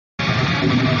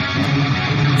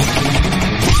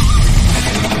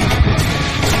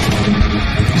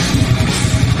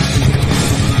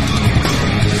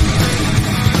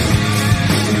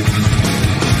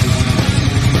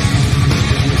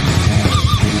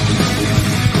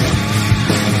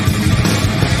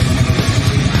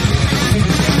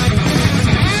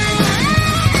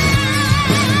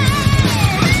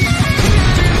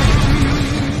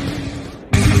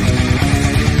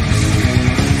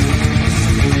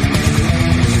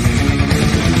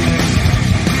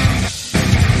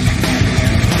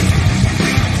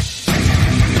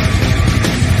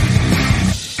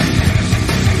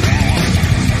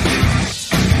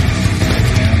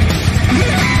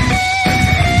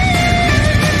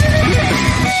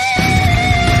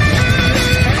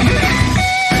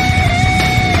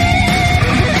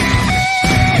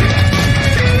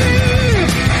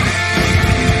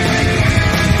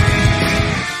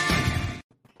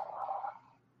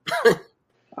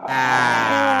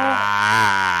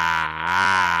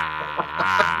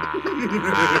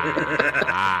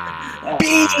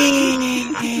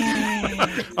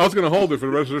I was going to hold it for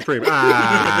the rest of the stream.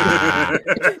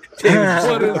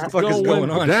 What is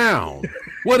going on? Down?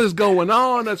 What is going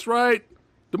on? That's right.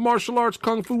 The Martial Arts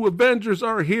Kung Fu Avengers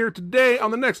are here today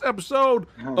on the next episode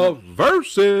of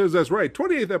Versus. That's right.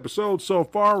 28th episode so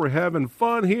far. We're having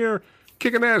fun here.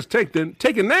 Kicking ass,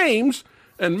 taking names.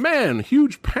 And man,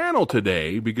 huge panel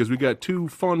today because we got two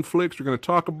fun flicks we're going to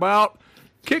talk about.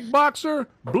 Kickboxer,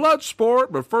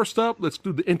 Bloodsport, but first up, let's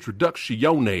do the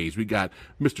introducciones. We got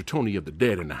Mr. Tony of the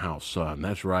Dead in the house, son.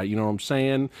 That's right, you know what I'm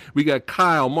saying? We got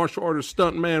Kyle, martial artist,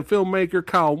 stuntman, filmmaker,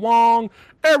 Kyle Wong,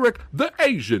 Eric, the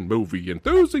Asian movie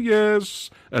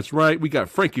enthusiast. That's right, we got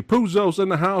Frankie Puzos in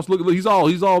the house. Look, he's all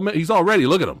ready.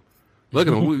 Look at him. Look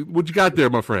at him. What you got there,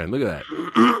 my friend? Look at that.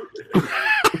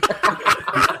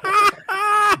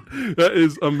 That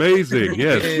is amazing.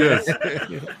 Yes.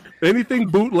 Anything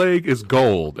bootleg is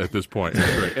gold at this point.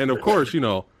 And of course, you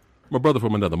know, my brother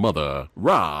from another mother,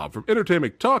 Rob from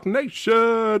Entertainment Talk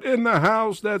Nation in the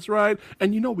house. That's right.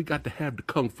 And you know, we got to have the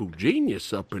Kung Fu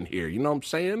genius up in here. You know what I'm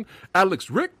saying?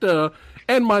 Alex Richter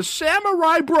and my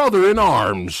samurai brother in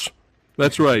arms.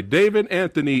 That's right. David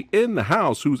Anthony in the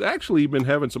house, who's actually been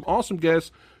having some awesome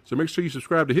guests. So make sure you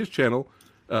subscribe to his channel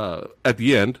at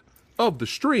the end of the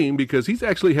stream because he's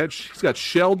got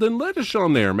Sheldon Lettish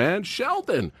on there, man.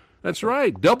 Sheldon. That's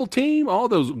right. Double Team, all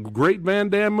those great Van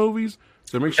Damme movies.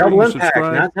 So make sure you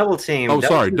subscribe. Not Double Team. Oh,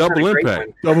 sorry, Double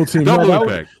Impact. Double Team. Double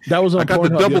Impact. That was on I got the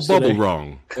double yesterday. bubble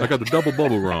wrong. I got the double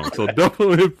bubble wrong. So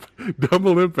Double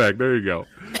Impact. There you go.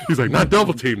 He's like, not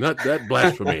Double Team, not that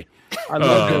blasphemy. I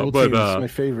love Double Team. It's my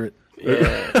favorite.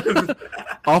 Yeah.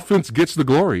 Offense gets the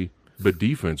glory, but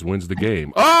defense wins the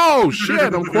game. Oh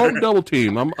shit! I'm quoting Double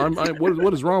Team.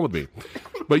 What is wrong with me?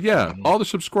 But yeah, all the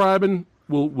subscribing.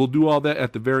 We'll do all that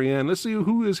at the very end. Let's see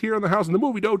who is here in the house in the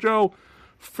movie dojo.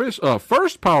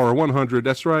 First Power 100.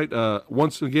 That's right.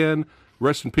 Once again,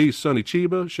 rest in peace, Sonny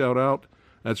Chiba. Shout out.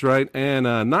 That's right. And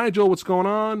Nigel, what's going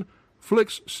on?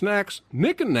 Flicks, Snacks,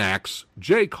 Nick and Nax,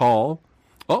 J Call.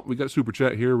 Oh, we got a super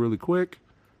chat here really quick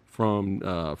from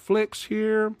Flicks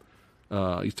here.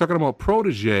 He's talking about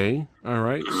Protege. All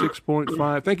right,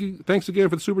 6.5. Thank you. Thanks again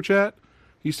for the super chat.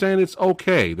 He's saying it's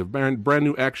okay. The brand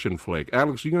new action flick.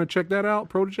 Alex, you going to check that out,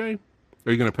 Protege? Or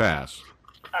are you going to pass?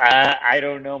 I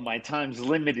don't know. My time's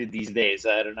limited these days.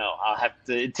 I don't know. I'll have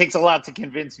to. It takes a lot to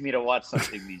convince me to watch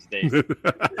something these days.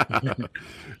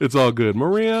 It's all good.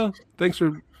 Maria, thanks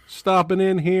for stopping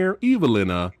in here.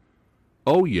 Evelina.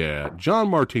 Oh, yeah.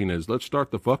 John Martinez. Let's start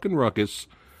the fucking ruckus.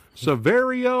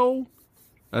 Severio.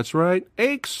 That's right.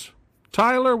 Aches.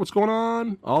 Tyler, what's going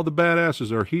on? All the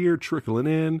badasses are here trickling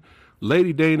in.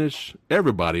 Lady Danish.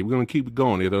 Everybody. We're going to keep it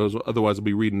going. Otherwise, I'll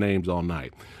be reading names all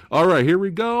night. All right, here we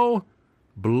go.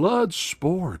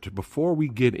 Bloodsport. Before we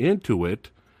get into it,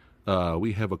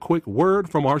 we have a quick word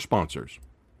from our sponsors.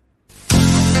 It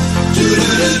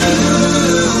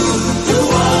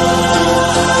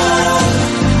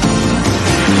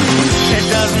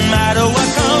doesn't matter what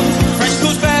comes, fresh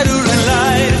goes better in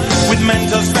life. With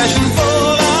Mentos fresh and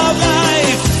full of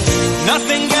life,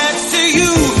 nothing gets to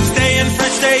you. Staying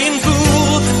fresh, staying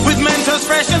cool. With Mentos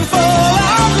fresh and full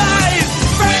of life,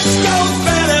 fresh goes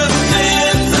better.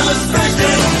 Mentos fresh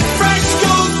and fresh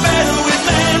goes better with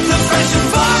Mentos fresh and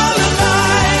full of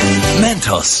life.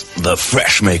 Mentos, the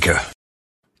fresh maker.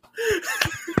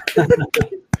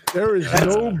 There is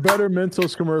no better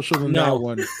Mentos commercial than that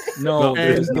one. No,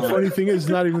 And the funny thing is, it's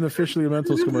not even officially a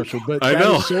Mentos commercial, but I that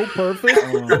know. is so perfect.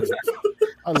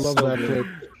 I love that clip.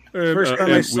 First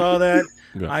time I saw that,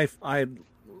 Yeah.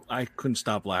 I couldn't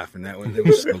stop laughing. It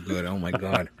was so good. Oh my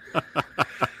god!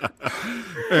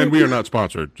 And we are not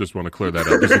sponsored. Just want to clear that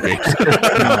up just in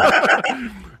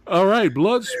case. All right,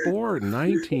 Bloodsport,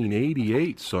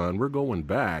 1988, son. We're going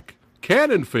back.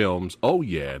 Cannon Films. Oh,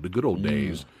 yeah, the good old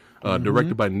days.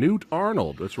 Directed by Newt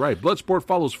Arnold. That's right. Bloodsport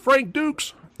follows Frank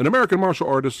Dukes, an American martial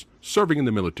artist serving in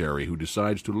the military who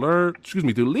decides to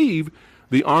leave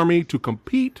the army to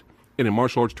compete in a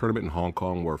martial arts tournament in Hong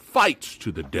Kong where fights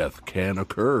to the death can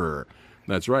occur.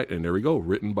 That's right. And there we go.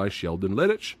 Written by Sheldon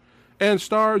Littich. And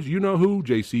stars, you know who,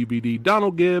 JCVD,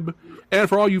 Donald Gibb. And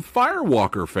for all you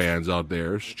Firewalker fans out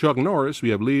there, Chuck Norris. We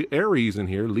have Leah Aries in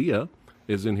here. Leah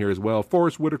is in here as well.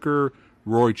 Forrest Whitaker,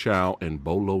 Roy Chow, and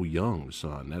Bolo Young,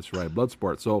 son. That's right,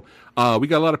 Bloodsport. So we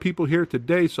got a lot of people here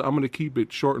today, so I'm going to keep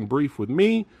it short and brief with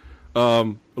me.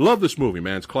 Love this movie,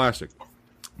 man. It's classic.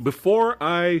 Before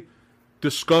I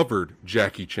discovered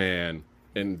Jackie Chan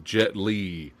and Jet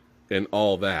Li and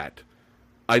all that,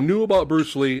 I knew about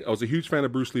Bruce Lee. I was a huge fan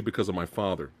of Bruce Lee because of my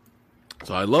father.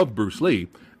 So I love Bruce Lee,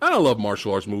 and I love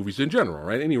martial arts movies in general,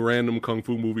 right? Any random kung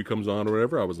fu movie comes on or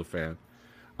whatever, I was a fan.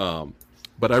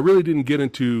 But I really didn't get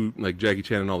into like Jackie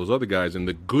Chan and all those other guys and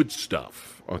the good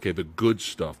stuff, okay, the good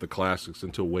stuff, the classics,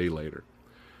 until way later.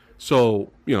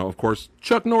 So, you know, of course,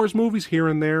 Chuck Norris movies here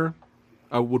and there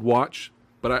I would watch,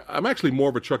 but I'm actually more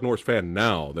of a Chuck Norris fan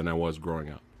now than I was growing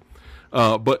up.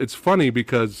 But it's funny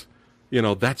because, you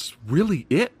know, that's really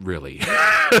it, really.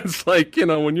 It's like, you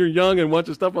know, when you're young and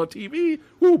watching stuff on TV,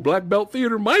 Black Belt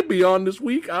Theater might be on this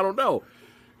week. I don't know,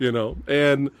 you know,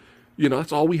 and, you know,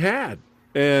 that's all we had.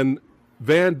 And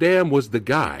Van Damme was the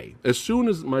guy. As soon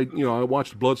as I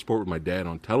watched Bloodsport with my dad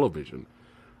on television,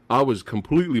 I was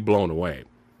completely blown away.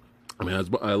 I mean,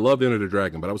 I loved Enter the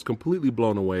Dragon, but I was completely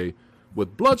blown away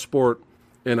with Bloodsport,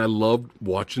 and I loved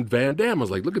watching Van Damme. I was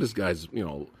like, look at this guy's, you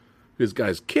know, his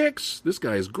guy's kicks. This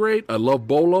guy is great. I love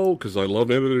Bolo because I love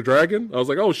Enter the Dragon. I was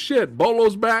like, oh shit,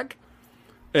 Bolo's back.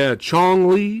 And Chong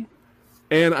Li.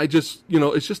 And I just, you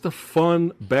know, it's just a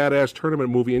fun, badass tournament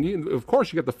movie. And of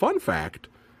course, you got the fun fact.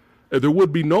 There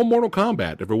would be no Mortal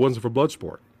Kombat if it wasn't for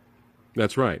Bloodsport.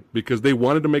 That's right. Because they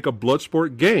wanted to make a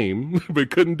Bloodsport game,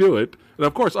 but couldn't do it. And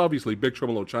of course, obviously, Big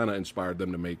Trouble in Little China inspired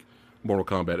them to make Mortal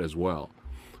Kombat as well.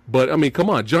 But, I mean, come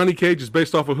on. Johnny Cage is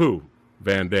based off of who?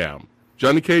 Van Damme.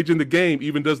 Johnny Cage in the game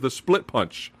even does the split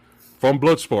punch from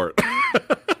Bloodsport.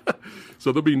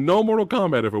 So there'll be no Mortal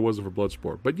Kombat if it wasn't for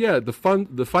Bloodsport. But yeah, the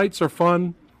fights are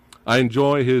fun. I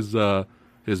enjoy his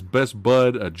best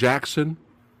bud, Jackson.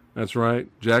 That's right.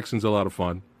 Jackson's a lot of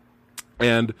fun.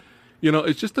 And, you know,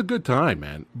 it's just a good time,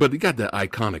 man. But you got that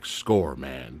iconic score,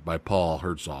 man, by Paul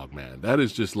Herzog, man. That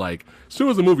is just like, as soon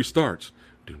as the movie starts,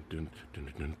 dun, dun,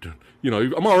 dun, dun, dun, you know,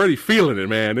 I'm already feeling it,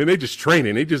 man. And they just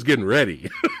training. They just getting ready.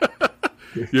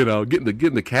 You know,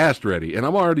 getting the cast ready. And I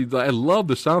love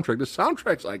the soundtrack. The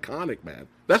soundtrack's iconic, man.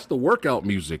 That's the workout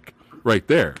music right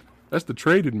there. That's the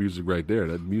traded music right there.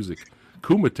 That music,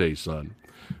 Kumite, son.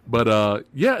 But,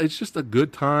 yeah, it's just a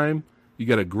good time. You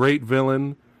got a great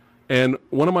villain. And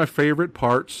one of my favorite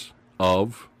parts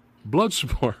of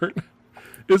Bloodsport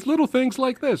is little things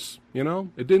like this, you know.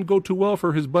 It didn't go too well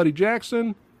for his buddy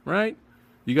Jackson, right?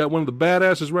 You got one of the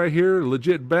badasses right here,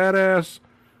 legit badass,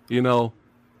 you know,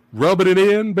 rubbing it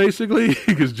in, basically,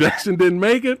 because Jackson didn't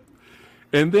make it.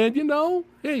 And then, you know,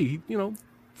 hey, you know,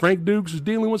 Frank Dukes is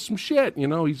dealing with some shit, you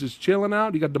know. He's just chilling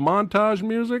out. You got the montage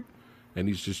music, and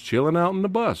he's just chilling out in the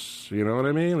bus, you know what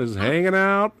I mean? Just hanging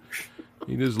out.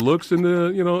 He just looks in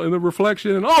the, you know, in the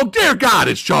reflection, and oh dear God,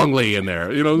 it's Chong Li in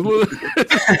there. You know,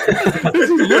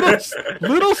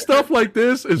 little stuff like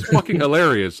this is fucking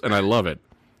hilarious, and I love it.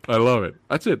 I love it.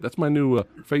 That's it. That's my new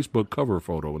Facebook cover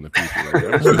photo in the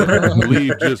future. I'm just gonna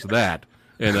leave just that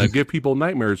and give people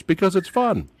nightmares because it's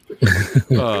fun.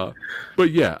 But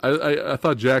yeah, I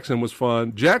thought Jackson was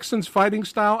fun. Jackson's fighting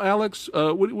style, Alex.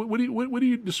 What do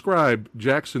you describe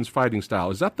Jackson's fighting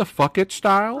style? Is that the fuck it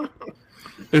style?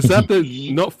 Is that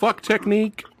the no fuck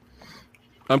technique?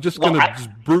 I'm just just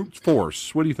brute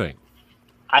force. What do you think?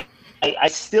 I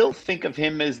still think of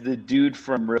him as the dude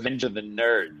from Revenge of the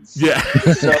Nerds. Yeah.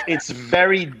 So it's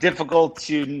very difficult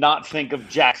to not think of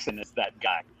Jackson as that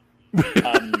guy.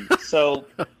 So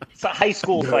it's a high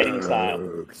school fighting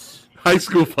style. High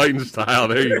school fighting style.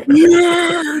 There you go.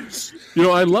 Nerds! You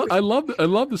know, I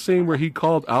love the scene where he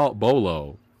called out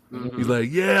Bolo. Mm-hmm. He's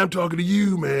like, yeah, I'm talking to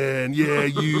you, man. Yeah,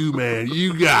 you, man.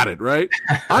 You got it, right?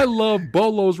 I love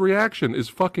Bolo's reaction. It's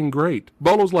fucking great.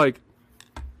 Bolo's like,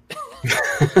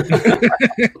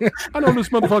 I know this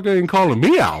motherfucker ain't calling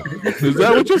me out. Is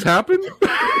that what just happened?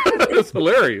 It's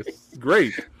hilarious. It's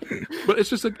great. But it's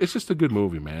just a good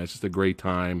movie, man. It's just a great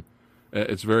time.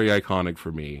 It's very iconic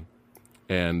for me.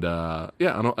 And yeah,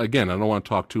 I don't want to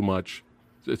talk too much.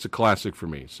 It's a classic for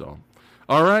me. So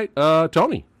All right,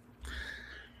 Tony.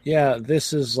 Yeah,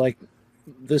 this is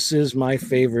my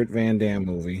favorite Van Damme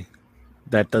movie.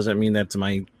 That doesn't mean that's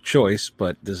my choice,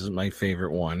 but this is my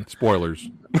favorite one. Spoilers.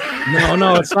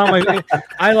 No, it's not my.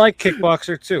 I like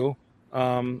Kickboxer too.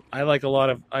 I like a lot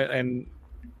of Time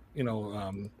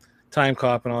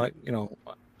Cop and all that.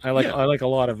 I like a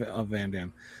lot of Van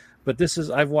Damme, but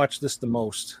I've watched this the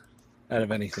most out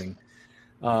of anything.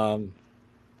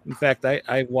 In fact,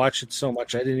 I watch it so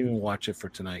much I didn't even watch it for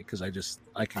tonight because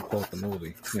I can quote the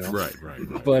movie. Right.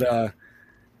 But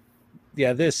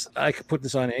yeah, I could put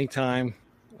this on anytime.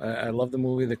 I love the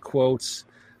movie, the quotes,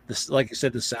 like you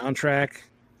said, the soundtrack,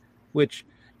 which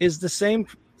is the same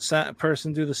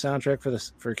person do the soundtrack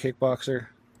for Kickboxer.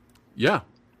 Yeah,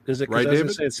 is it right,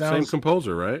 David? It sounds... Same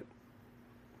composer, right?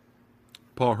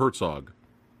 Paul Herzog.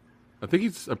 I'm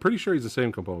pretty sure he's the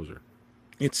same composer.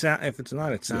 If it's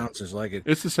not, it sounds just like it.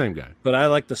 It's the same guy, but I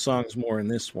like the songs more in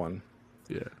this one.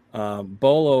 Yeah,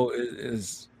 Bolo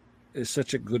is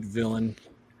such a good villain.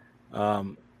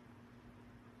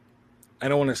 I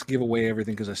don't want to give away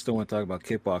everything because I still want to talk about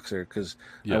Kickboxer because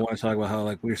I want to talk about how,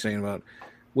 like we were saying, about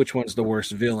which one's the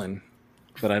worst villain,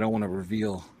 but I don't want to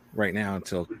reveal right now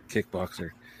until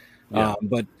Kickboxer. Yeah.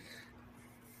 But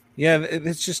yeah,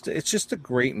 it's just a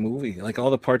great movie. Like all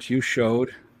the parts you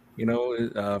showed,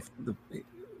 the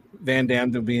Van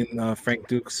Damme being Frank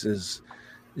Dukes is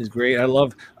great. I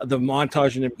love the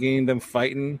montage in the beginning, them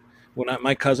fighting. When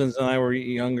my cousins and I were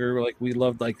younger, like we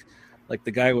loved like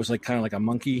the guy was like kind of like a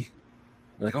monkey.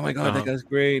 Like, oh my god, that guy's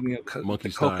great. And, monkey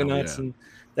the coconuts style, and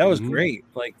that was great.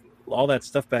 Like all that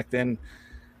stuff back then,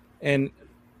 and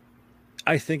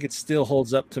I think it still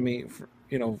holds up to me.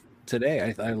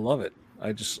 Today, I love it.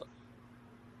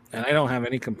 And I don't have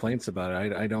any complaints about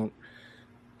it. I don't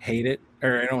hate it,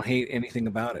 or I don't hate anything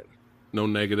about it. No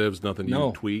negatives, nothing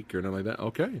you tweak or nothing like that.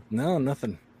 Okay, no,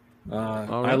 nothing. Right.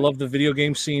 I love the video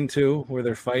game scene too, where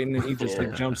they're fighting and he just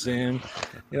like jumps in.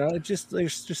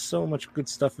 There's just so much good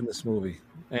stuff in this movie.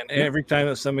 And every time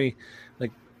that somebody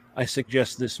I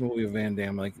suggest this movie of Van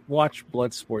Damme, like watch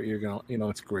Bloodsport, you're gonna,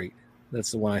 it's great.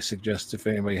 That's the one I suggest if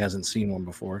anybody hasn't seen one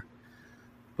before.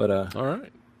 But all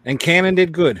right. And Cannon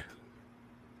did good.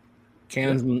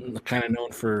 Cannon's kind of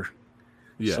known for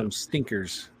some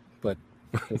stinkers, but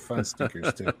they're fun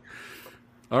stinkers too.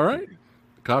 All right.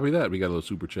 Copy that. We got a little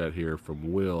super chat here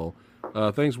from Will.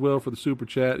 Thanks, Will, for the super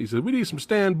chat. He said, we need some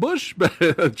Stan Bush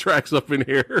tracks up in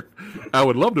here. I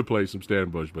would love to play some Stan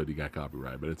Bush, but he got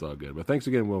copyright, but it's all good. But thanks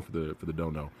again, Will, for the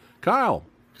dono. Kyle,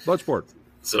 Bloodsport.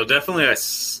 So definitely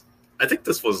I think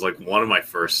this was like one of my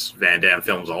first Van Damme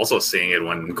films, also seeing it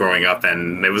when growing up,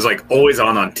 and it was like always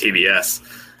on TBS.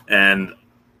 And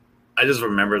I just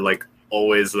remember like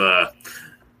always what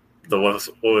was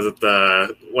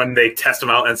it, when they test him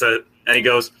out and he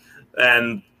goes,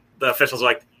 and the official's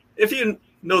like, if you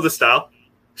know the style,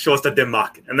 show us the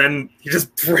Dimmock. And then he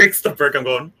just breaks the brick. I'm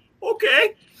going,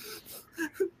 okay.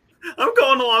 I'm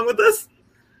going along with this.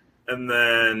 And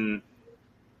then,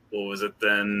 what was it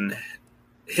then?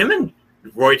 Him and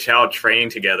Roy Chow training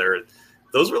together,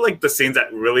 those were like the scenes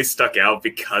that really stuck out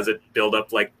because it built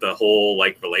up like the whole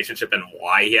like relationship and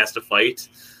why he has to fight.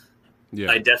 Yeah.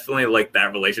 I definitely like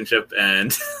that relationship,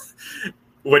 and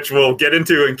which we'll get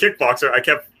into in Kickboxer. I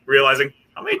kept realizing,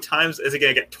 how many times is he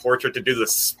going to get tortured to do the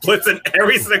splits in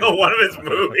every single one of his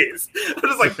movies? I'm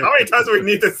just like, how many times do we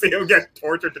need to see him get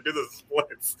tortured to do the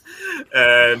splits?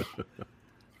 And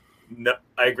no,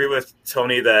 I agree with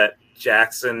Tony that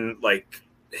Jackson, like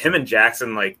him and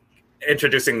Jackson, like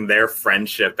introducing their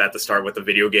friendship at the start with the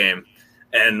video game,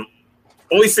 and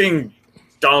only seeing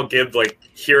Donald Gibb like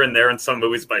here and there in some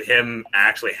movies, but him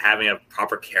actually having a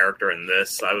proper character in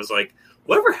this, I was like,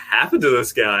 whatever happened to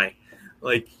this guy?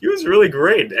 Like, he was really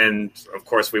great. And of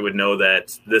course we would know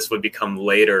that this would become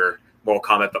later Mortal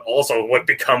Kombat, but also would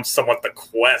become somewhat the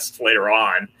Quest later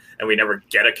on, and we never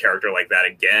get a character like that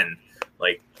again,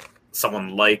 like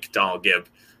someone like Donald Gibb.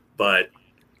 But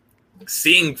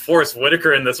seeing Forrest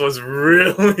Whitaker in this was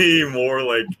really more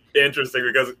like interesting,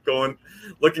 because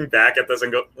looking back at this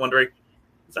and wondering,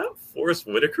 is that Forrest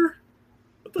Whitaker?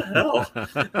 What the hell?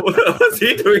 What was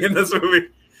he doing in this movie?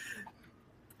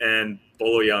 And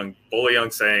Bolo Young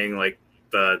saying like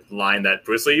the line that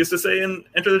Bruce Lee used to say in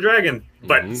Enter the Dragon,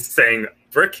 but saying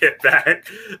brick hit back,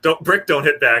 don't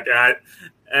hit back.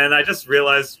 And I just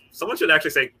realized someone should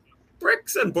actually say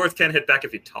bricks and boards can hit back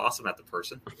if you toss them at the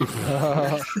person.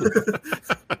 But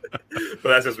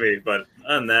that's just me. But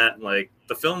on that, like,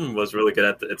 the film was really good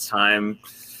at its time.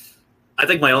 I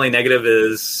think my only negative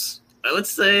is, I would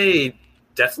say,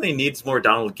 definitely needs more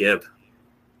Donald Gibb.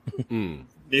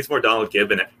 Needs more Donald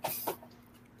Gibb in it.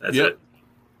 That's it.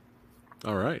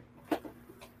 All right.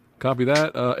 Copy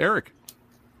that. Eric.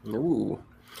 Ooh.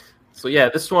 So yeah,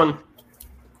 this one,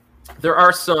 there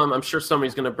are some, I'm sure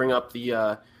somebody's going to bring up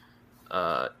the,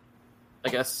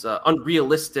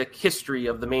 unrealistic history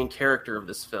of the main character of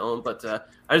this film, but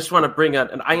I just want to bring an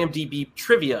IMDb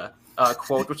trivia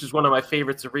quote, which is one of my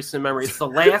favorites of recent memory. It's the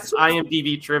last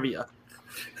IMDb trivia.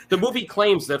 The movie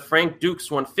claims that Frank Dukes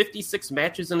won 56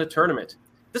 matches in a tournament.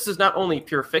 This is not only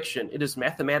pure fiction, it is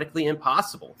mathematically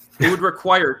impossible. It would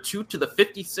require 2 to the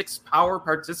 56 power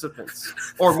participants,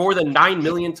 or more than 9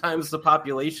 million times the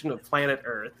population of planet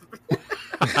Earth.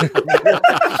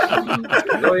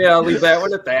 Oh yeah, I'll leave that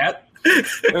one at that.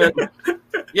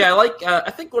 Yeah,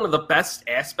 I think one of the best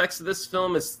aspects of this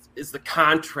film is the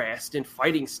contrast in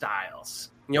fighting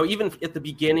styles. You know, even at the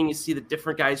beginning, you see the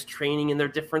different guys training in their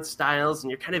different styles, and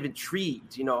you're kind of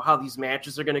intrigued, you know, how these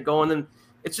matches are going to go. And then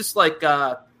it's just like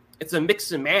it's a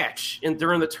mix and match. And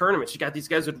during the tournaments, you got these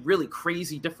guys with really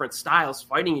crazy different styles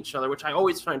fighting each other, which I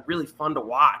always find really fun to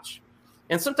watch.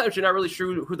 And sometimes you're not really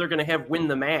sure who they're going to have win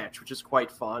the match, which is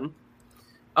quite fun.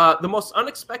 The most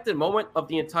unexpected moment of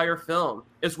the entire film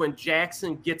is when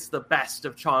Jackson gets the best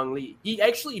of Chong Li. He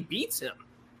actually beats him,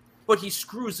 but he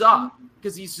screws up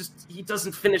because he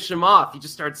doesn't finish him off. He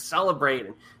just starts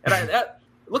celebrating. And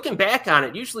looking back on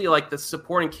it, usually like the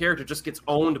supporting character just gets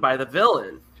owned by the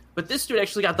villain. But this dude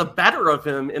actually got the better of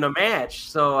him in a match.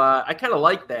 So I kind of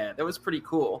like that. That was pretty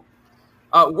cool.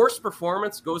 Worst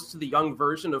performance goes to the young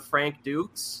version of Frank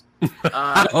Dukes.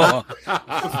 The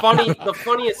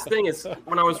funniest thing is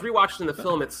when I was rewatching the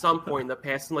film at some point in the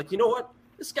past, I'm like, you know what?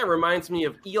 This guy reminds me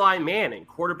of Eli Manning,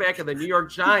 quarterback of the New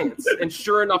York Giants. And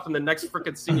sure enough, in the next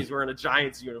freaking scene, he's wearing a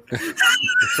Giants uniform.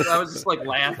 So I was just like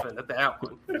laughing at that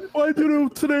one. Why did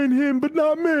it today him, but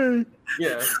not me?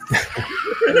 Yeah.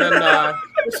 And then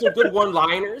there's some good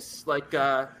one-liners, like,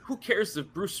 who cares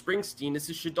if Bruce Springsteen is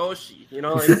a Shidoshi? You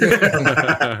know, like,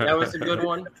 that was a good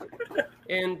one.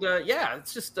 And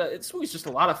it's just this movie's just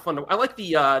a lot of fun. I like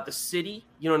the city,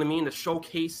 you know what I mean? The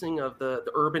showcasing of the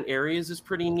urban areas is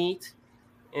pretty neat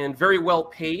and very well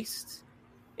paced.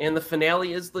 And the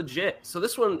finale is legit. So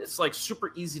this one, it's like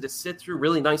super easy to sit through,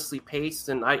 really nicely paced,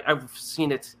 and I've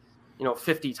seen it,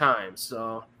 50 times.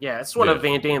 So yeah, it's one of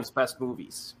Van Damme's best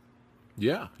movies.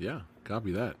 Yeah,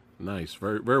 copy that. Nice,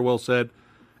 very very well said.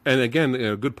 And again,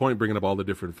 a good point bringing up all the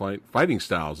different fighting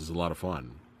styles is a lot of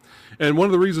fun. And one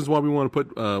of the reasons why we want to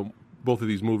put both of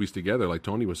these movies together, like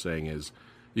Tony was saying, is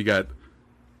you got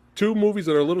two movies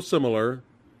that are a little similar,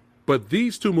 but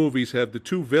these two movies have the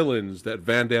two villains that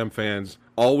Van Damme fans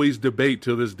always debate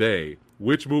to this day.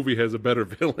 Which movie has a better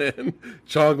villain,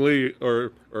 Chong Li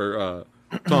or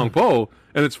Tong Po?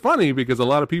 And it's funny because a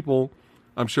lot of people,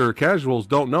 I'm sure casuals,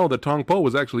 don't know that Tong Po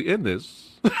was actually in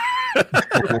this.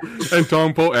 And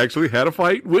Tong Po actually had a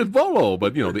fight with Bolo,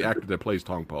 but the actor that plays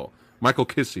Tong Po, Michael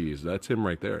Kissy, that's him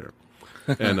right there.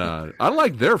 And I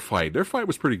like their fight. Their fight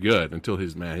was pretty good until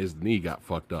his knee got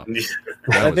fucked up.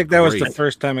 I think that was the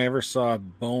first time I ever saw a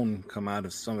bone come out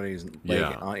of somebody's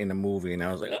leg in a movie, and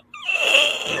I was like,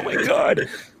 oh my god!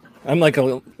 I'm like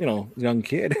a young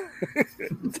kid.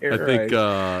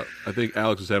 I think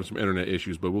Alex is having some internet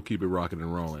issues, but we'll keep it rocking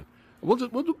and rolling.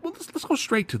 Let's go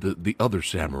straight to the other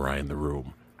samurai in the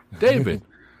room. David,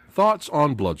 thoughts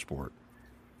on Bloodsport?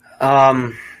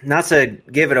 Not to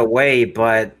give it away,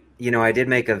 but I did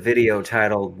make a video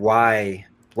titled "Why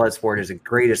Bloodsport is the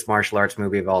greatest martial arts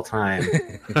movie of all time."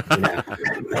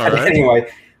 All right.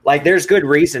 Anyway, there's good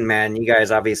reason, man. You guys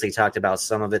obviously talked about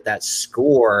some of it. That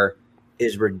score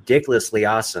is ridiculously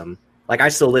awesome. I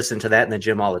still listen to that in the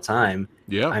gym all the time.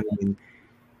 Yeah. I mean,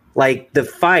 the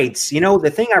fights,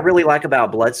 the thing I really like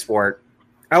about Bloodsport.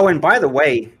 Oh, and by the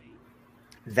way,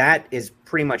 that is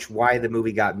pretty much why the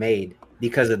movie got made,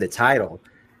 because of the title.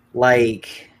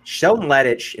 Sheldon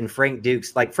Lettich and Frank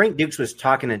Dukes, Frank Dukes was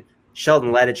talking to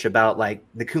Sheldon Lettich about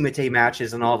the Kumite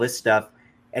matches and all this stuff.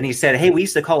 And he said, hey, we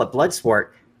used to call it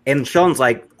Bloodsport. And Sheldon's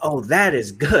like, oh, that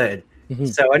is good. Mm-hmm.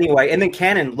 So anyway, and then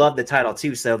Cannon loved the title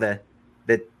too. So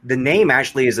the name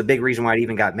actually is a big reason why it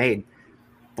even got made.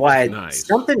 But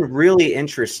something really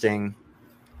interesting.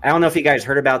 I don't know if you guys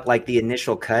heard about the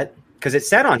initial cut, because it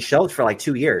sat on shelves for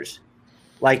 2 years.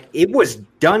 It was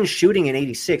done shooting in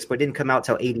 86, but didn't come out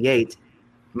till 88.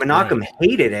 Menachem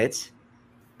hated it.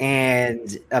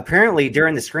 And apparently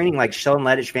during the screening, Sheldon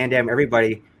Lettich, Van Damme,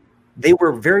 everybody, they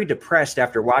were very depressed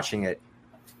after watching it.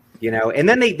 And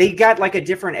then they got a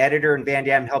different editor, and Van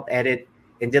Damme helped edit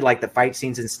and did the fight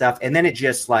scenes and stuff. And then it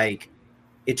just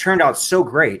it turned out so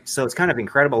great. So it's kind of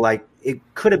incredible. It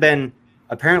could have been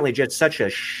apparently just such a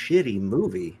shitty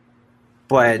movie.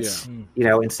 But,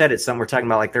 instead it's something we're talking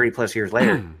about 30 plus years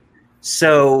later.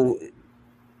 So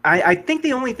I think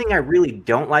the only thing I really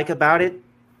don't like about it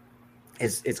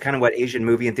is it's kind of what Asian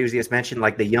movie enthusiasts mentioned,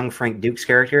 like the young Frank Dukes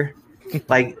character.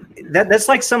 Like that's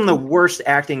like some of the worst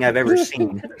acting I've ever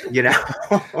seen, you know.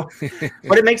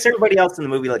 But it makes everybody else in the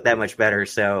movie look that much better.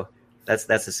 So that's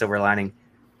a silver lining.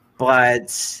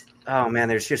 But oh man,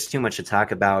 there's just too much to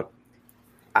talk about.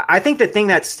 I think the thing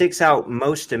that sticks out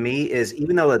most to me is,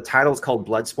 even though the title is called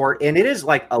Bloodsport, and it is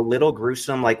like a little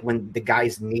gruesome, like when the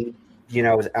guy's knee, you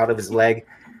know, is out of his leg.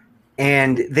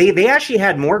 And they actually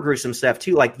had more gruesome stuff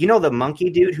too. Like, you know, the monkey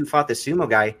dude who fought the sumo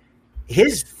guy,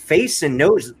 his face and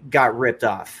nose got ripped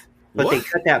off, but they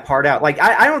cut that part out. Like,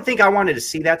 I don't think I wanted to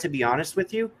see that, to be honest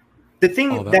with you. The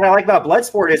thing that I like about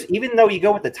Bloodsport is, even though you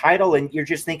go with the title and you're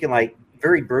just thinking like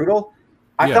very brutal,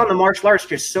 I found the martial arts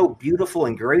just so beautiful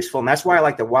and graceful, and that's why I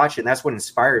like to watch it. And that's what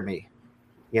inspired me,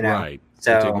 you know. Right.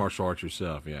 So you take martial arts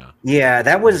yourself, yeah.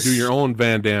 That was do your own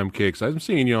Van Damme kicks. I'm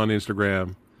seeing you on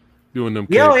Instagram doing them.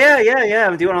 Yeah, yeah.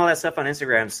 I'm doing all that stuff on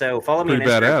Instagram. So follow me on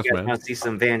Instagram. Badass, if you guys man. want to see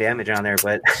some Van Damme on there.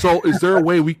 But so, is there a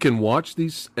way we can watch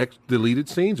these deleted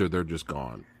scenes, or they're just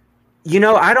gone? You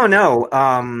know, I don't know.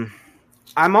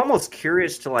 I'm almost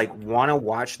curious to like want to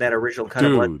watch that original cut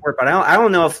of Bloodsport, but I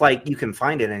don't know if like you can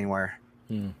find it anywhere.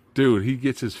 Dude, he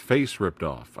gets his face ripped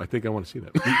off. I think I want to see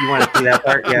that. You want to see that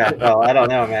part? Yeah. Well, I don't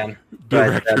know, man.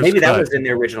 But maybe that was in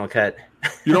the original cut.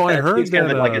 You know, I heard it's kind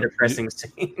of like a depressing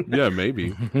scene. Yeah,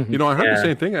 maybe. You know, I heard the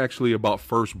same thing actually about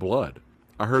First Blood.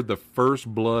 I heard the first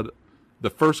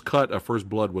cut of First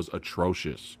Blood was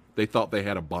atrocious. They thought they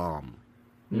had a bomb.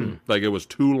 Like, it was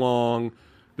too long.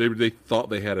 They thought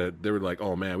they had they were like,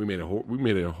 oh man, we made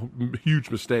a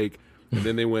huge mistake. And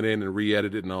then they went in and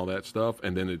re-edited and all that stuff,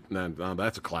 and then now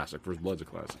that's a classic. First Blood's a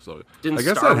classic. So Didn't I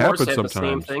guess Star that Wars happens have sometimes. The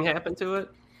same thing happened to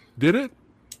it? Did it?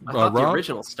 I thought the Rob?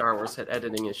 original Star Wars had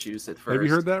editing issues at first. Have you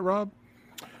heard that, Rob?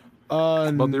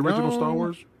 About the original Star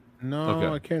Wars? No,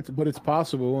 Okay. I can't. But it's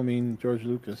possible. I mean, George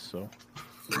Lucas. So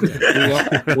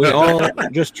we all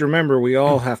just remember, we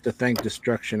all have to thank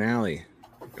Destruction Alley,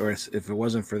 or if it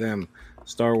wasn't for them,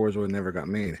 Star Wars would have never got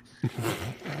made.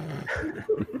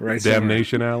 Right?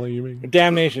 Damnation Alley, you mean?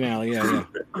 Damnation Alley, yeah.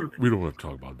 We don't want to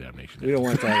talk about Damnation Alley. We don't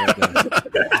want to talk about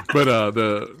that. But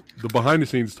the behind the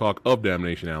scenes talk of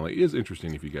Damnation Alley is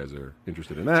interesting if you guys are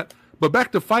interested in that. But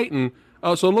back to fighting.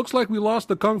 So it looks like we lost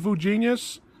the Kung Fu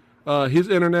genius. His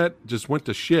internet just went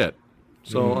to shit.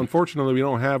 So unfortunately, we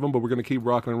don't have him, but we're going to keep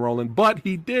rocking and rolling. But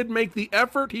he did make the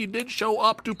effort. He did show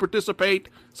up to participate.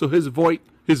 So his voight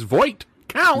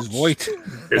counts.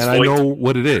 And I know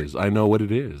what it is.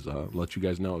 I'll let you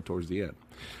guys know towards the end.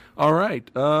 All right.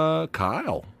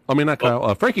 Kyle. I mean, not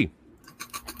Kyle. Frankie.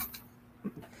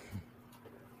 You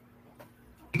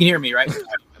can hear me, right?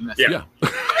 Yeah.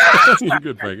 You're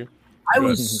good, Frankie. I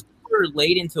was super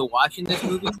late into watching this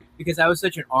movie because I was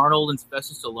such an Arnold and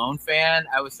Sylvester Stallone fan.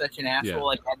 I was such an asshole. Yeah.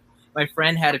 Like, my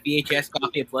friend had a VHS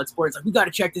copy of Bloodsport. It's like, we got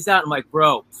to check this out. I'm like,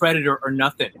 bro, Predator or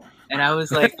nothing. And I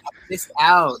was like, I missed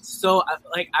out. So,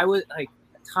 I was like,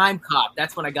 Time Cop.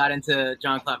 That's when I got into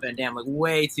Jean-Claude Van Damme, like,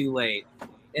 way too late.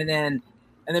 And then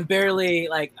barely,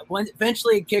 like,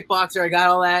 eventually Kickboxer, I got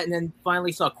all that. And then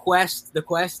finally saw The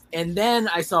Quest. And then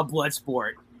I saw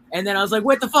Bloodsport. And then I was like,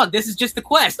 what the fuck? This is just The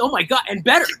Quest. Oh, my God. And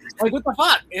better. Like, what the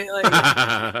fuck?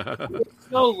 It's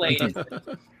so late.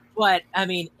 But, I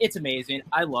mean, it's amazing.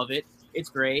 I love it. It's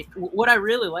great. What I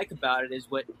really like about it is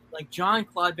like,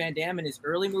 Jean-Claude Van Damme in his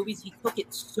early movies, he took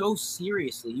it so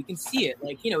seriously. You can see it.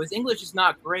 Like, you know, his English is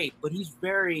not great, but he's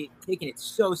taking it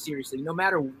so seriously. No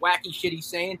matter wacky shit he's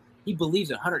saying, he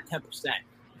believes it 110%. And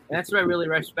that's what I really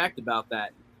respect about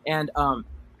that. And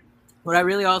what I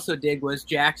really also dig was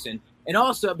Jackson. And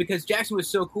also, because Jackson was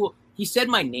so cool, he said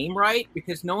my name right,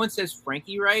 because no one says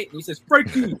Frankie right. And he says,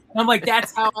 Frankie. And I'm like,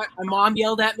 that's how my mom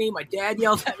yelled at me. My dad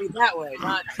yelled at me that way.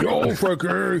 Not yo,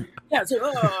 Frankie. Yeah,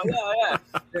 so, yeah.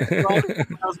 So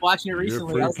I was watching it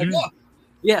recently. I was like, oh.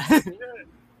 Yeah.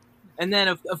 And then,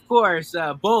 of course,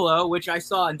 Bolo, which I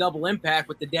saw in Double Impact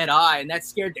with the dead eye, and that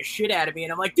scared the shit out of me.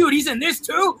 And I'm like, dude, he's in this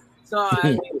too? So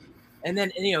and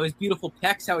then, you know, his beautiful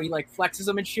pecs, how he, like, flexes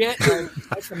them and shit.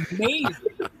 That's amazing.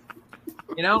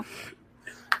 You know?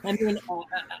 I mean,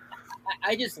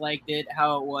 I just liked it,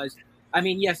 how it was. I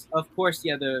mean, yes, of course,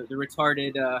 yeah, the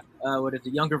retarded, the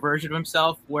younger version of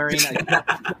himself wearing a Giants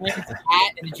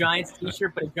hat and a Giants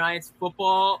t-shirt, but a Giants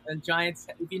football and Giants.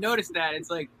 If you notice that, it's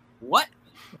like, what?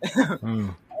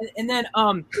 And then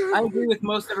I agree with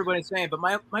most everybody's saying, but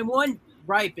my one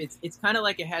gripe, it's kind of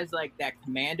like it has like that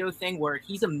Commando thing where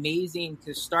he's amazing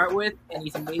to start with and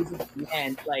he's amazing at the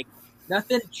end. Like,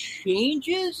 nothing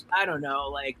changes. I don't know.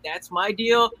 Like, that's my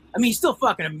deal. I mean, he's still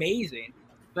fucking amazing.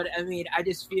 But, I mean, I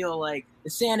just feel like the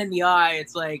sand in the eye,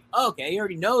 it's like, okay, he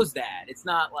already knows that. It's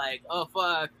not like, oh,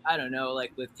 fuck, I don't know,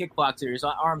 like with kickboxers,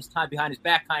 arms tied behind his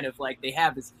back, kind of like they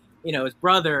have his, his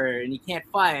brother and he can't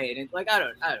fight. And like, I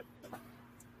don't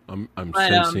I'm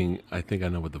sensing, I think I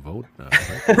know what the vote now.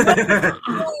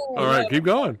 All right, keep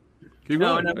going. Keep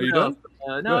going. Are you done?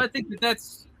 No, I think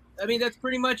that's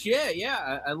pretty much it.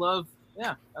 Yeah, I love it.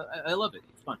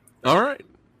 It's fun. All right,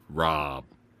 Rob.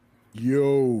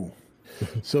 Yo.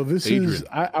 So this Adrian. is,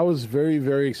 I was very,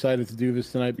 very excited to do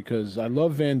this tonight because I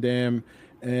love Van Damme,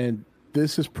 and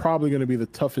this is probably going to be the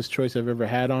toughest choice I've ever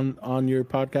had on your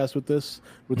podcast with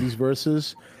these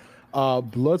verses.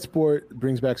 Bloodsport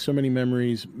brings back so many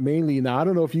memories. Mainly, now I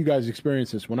don't know if you guys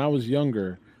experienced this. When I was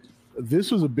younger,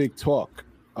 this was a big talk,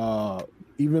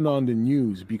 even on the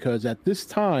news, because at this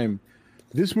time,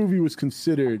 this movie was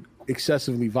considered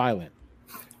excessively violent.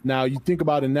 Now, you think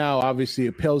about it now, obviously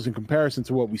it pales in comparison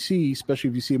to what we see, especially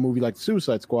if you see a movie like The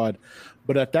Suicide Squad.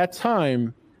 But at that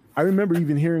time, I remember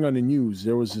even hearing on the news,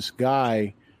 there was this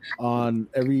guy on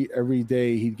every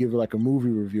day, he'd give like a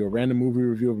movie review, a random movie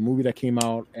review of a movie that came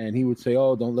out, and he would say,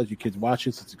 oh, don't let your kids watch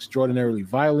this. It's extraordinarily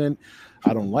violent.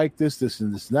 I don't like this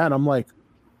and this and that. And I'm like,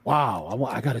 wow,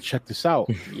 I got to check this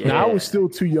out. Yeah. Now, I was still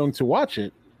too young to watch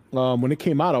it. When it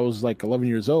came out, I was like 11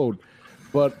 years old.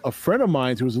 But a friend of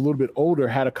mine who was a little bit older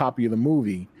had a copy of the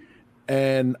movie,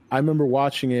 and I remember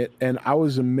watching it, and I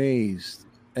was amazed.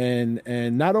 And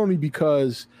not only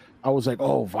because I was like,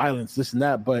 oh, violence, this and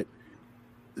that, but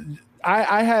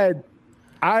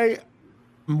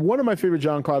one of my favorite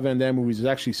Jean-Claude Van Damme movies is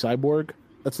actually Cyborg.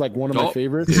 That's like one of my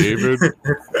favorites. David,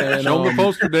 and, show him the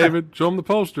poster, David. Show him the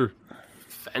poster.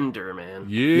 Fender, man.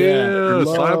 Yeah,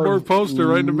 Cyborg poster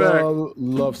right in the back.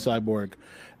 Love Cyborg.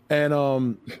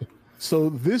 And so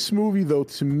this movie, though,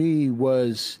 to me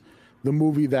was the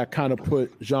movie that kind of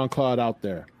put Jean-Claude out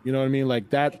there. You know what I mean?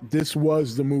 Like that, this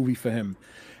was the movie for him.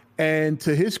 And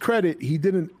to his credit, he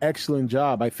did an excellent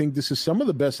job. I think this is some of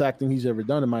the best acting he's ever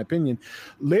done, in my opinion.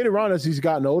 Later on, as he's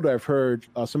gotten older, I've heard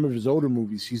some of his older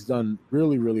movies, he's done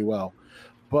really, really well.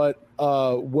 But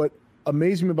what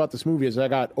amazed me about this movie as I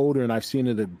got older, and I've seen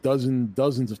it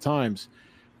dozens of times,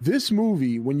 this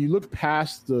movie, when you look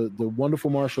past the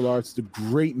wonderful martial arts, the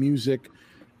great music,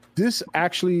 this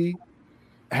actually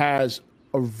has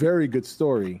a very good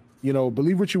story.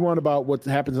 Believe what you want about what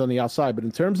happens on the outside, but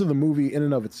in terms of the movie in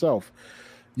and of itself,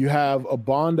 you have a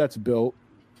bond that's built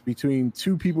between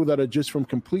two people that are just from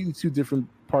completely two different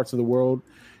parts of the world.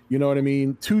 You know what I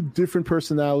mean? Two different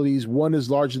personalities. One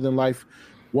is larger than life.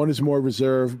 One is more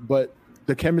reserved, but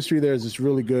the chemistry there is just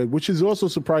really good, which is also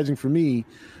surprising for me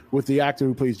with the actor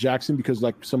who plays Jackson, because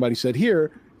like somebody said here,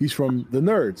 he's from the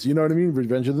Nerds, you know what I mean?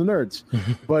 Revenge of the Nerds.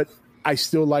 But I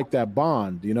still like that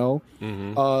bond,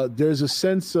 Mm-hmm. There's a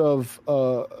sense of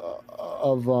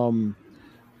honor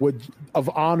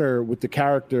with the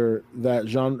character that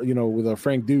with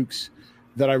Frank Dukes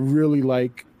that I really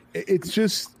like. It's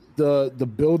just the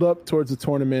build up towards the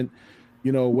tournament,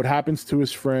 what happens to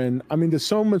his friend. I mean, there's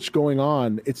so much going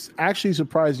on. It's actually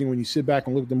surprising when you sit back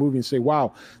and look at the movie and say,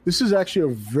 wow, this is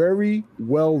actually a very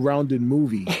well-rounded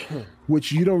movie,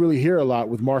 which you don't really hear a lot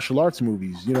with martial arts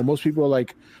movies. Most people are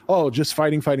like, oh, just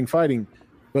fighting.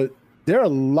 But there are a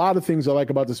lot of things I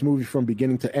like about this movie from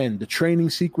beginning to end. The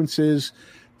training sequences,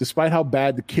 despite how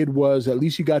bad the kid was, at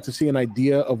least you got to see an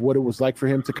idea of what it was like for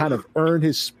him to kind of earn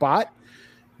his spot,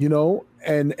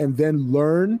 and then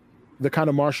learn the kind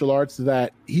of martial arts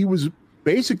that he was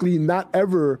basically not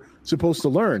ever supposed to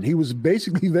learn. He was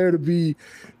basically there to be,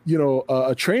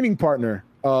 a training partner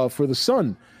for the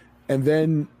son. And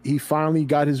then he finally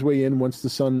got his way in once the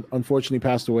son unfortunately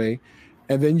passed away.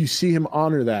 And then you see him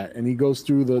honor that. And he goes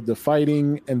through the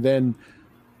fighting. And then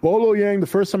Bolo Yang, the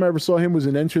first time I ever saw him was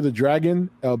in Enter the Dragon,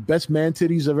 best man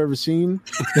titties I've ever seen.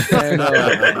 And,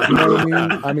 you know what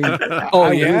I mean?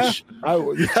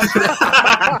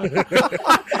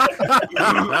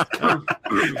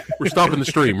 We're stopping the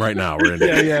stream right now, Randy.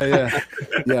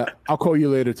 Yeah. I'll call you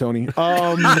later, Tony.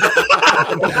 But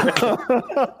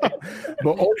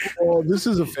overall, this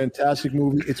is a fantastic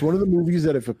movie. It's one of the movies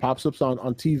that if it pops up on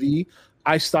TV,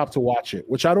 I stop to watch it,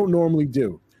 which I don't normally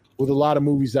do with a lot of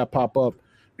movies that pop up.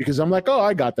 Because I'm like, oh,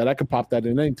 I got that. I can pop that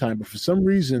in any time. But for some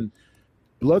reason,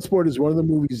 Bloodsport is one of the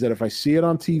movies that if I see it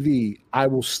on TV, I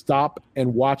will stop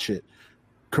and watch it.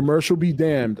 Commercial be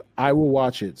damned, I will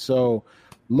watch it. So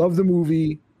love the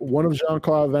movie. One of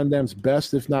Jean-Claude Van Damme's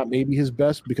best, if not maybe his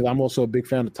best, because I'm also a big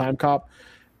fan of Time Cop.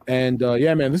 And,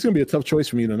 yeah, man, this is going to be a tough choice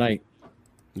for me tonight.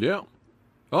 Yeah.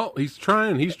 Oh, he's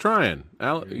trying. He's back.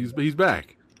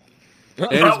 And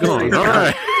it's gone. All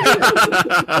right.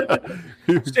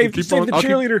 Save the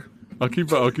cheerleader. I'll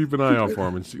keep an eye out for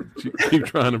him and keep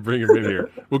trying to bring him in here.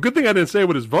 Well, good thing I didn't say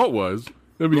what his vote was.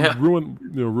 That'd be ruin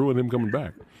him coming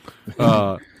back.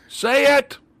 Say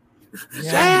it.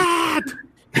 Say it.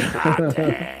 God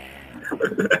damn.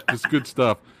 It's good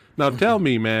stuff. Now tell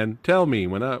me, man. Tell me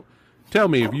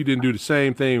if you didn't do the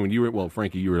same thing when you were. Well,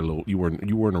 Frankie, you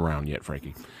weren't around yet,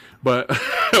 Frankie. But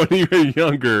when you were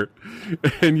younger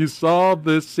and you saw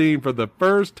this scene for the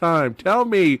first time, tell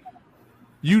me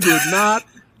you did not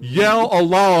yell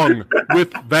along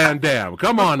with Van Damme.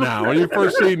 Come on now. When you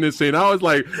first seen this scene, I was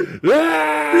like,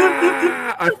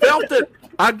 ah! I felt it.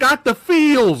 I got the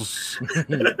feels.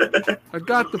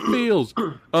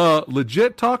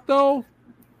 Legit talk, though,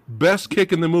 best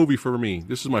kick in the movie for me.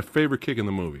 This is my favorite kick in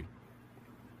the movie.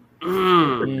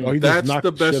 That's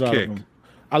the best kick.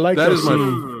 I like that is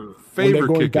my favorite when they're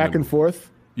going kick back and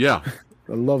forth. Yeah.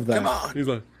 I love that. Come on. He's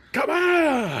like, come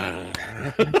on.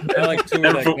 I like too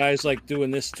that guy's like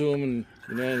doing this to him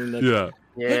and Yeah.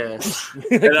 And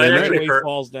he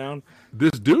falls down.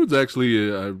 This dude's actually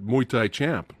a Muay Thai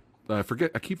champ. I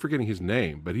keep forgetting his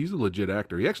name, but he's a legit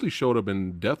actor. He actually showed up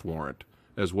in Death Warrant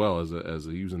as well as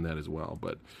using that as well.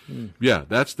 But yeah,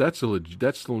 that's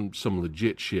some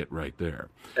legit shit right there.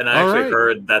 And I actually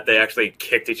heard that they actually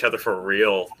kicked each other for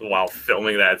real while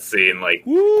filming that scene, like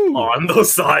on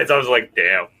those sides. I was like,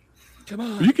 damn. Come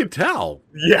on. You can tell.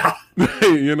 Yeah.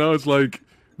 It's like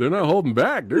they're not holding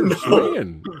back. They're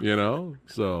swinging,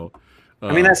 So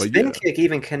I mean, that spin kick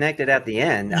even connected at the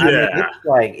end. Yeah. I mean, it's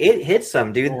like it hit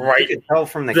some dude. Right. You could tell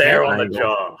from the there camera on the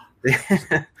jaw.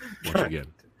 Once again.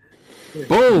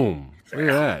 Boom. Look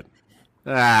at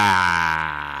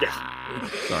that.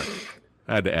 Sorry.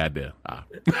 I had to add that.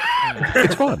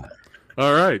 It's fun.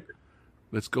 All right.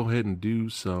 Let's go ahead and do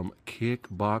some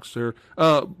Kickboxer.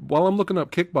 While I'm looking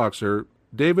up Kickboxer,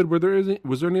 David,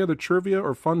 was there any other trivia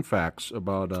or fun facts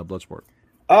about Bloodsport?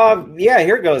 Yeah,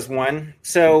 here goes one.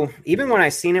 So even when I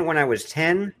seen it when I was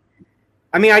 10,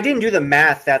 I mean, I didn't do the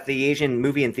math that the Asian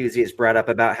movie enthusiast brought up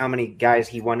about how many guys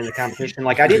he won in the competition.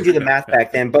 Like, I didn't do the math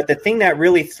back then. But the thing that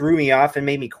really threw me off and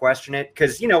made me question it,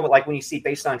 because, like when you see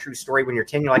based on true story when you're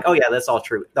 10, you're like, oh, yeah, that's all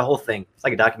true. The whole thing. It's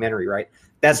like a documentary, right?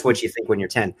 That's what you think when you're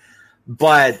 10.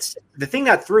 But the thing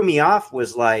that threw me off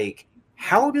was, like,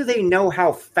 how do they know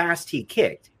how fast he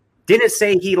kicked? Didn't it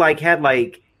say he, had,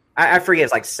 I forget,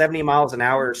 it's like 70 miles an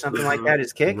hour or something like that,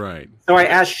 his kick? Right. So I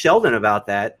asked Sheldon about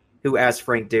that, who asked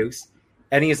Frank Dukes.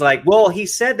 And he's like, well, he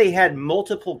said they had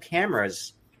multiple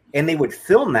cameras and they would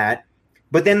film that,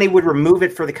 but then they would remove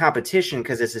it for the competition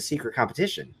because it's a secret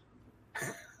competition.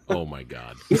 Oh, my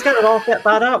God. He's got it all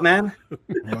thought out, man.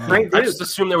 Wow. Frank Dukes. I just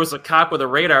assumed there was a cop with a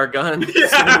radar gun. All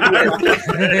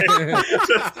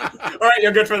right,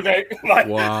 you're good for the day. Bye.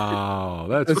 Wow.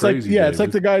 That's it's crazy. Like, it's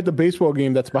like the guy at the baseball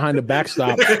game that's behind the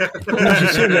backstop. He's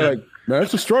just sitting there like, man,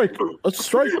 that's a strike. That's a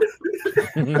strike.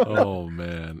 Oh,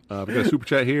 man. We got a super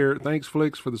chat here. Thanks,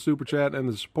 Flicks, for the super chat and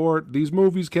the support. These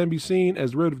movies can be seen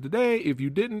as derivative today if you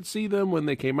didn't see them when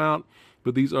they came out,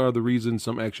 but these are the reasons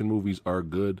some action movies are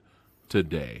good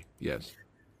today. Yes.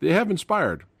 They have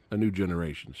inspired a new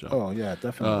generation. So. Oh, yeah,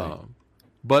 definitely.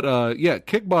 But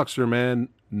Kickboxer, man,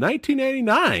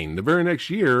 1989, the very next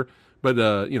year. But,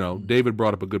 David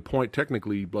brought up a good point.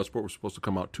 Technically, Bloodsport was supposed to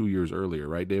come out 2 years earlier,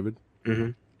 right, David? Mm-hmm.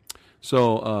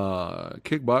 So,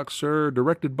 Kickboxer,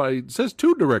 directed by, it says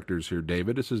two directors here,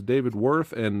 David. It says David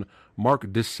Worth and Mark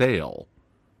DeSale.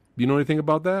 Do you know anything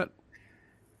about that?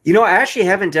 I actually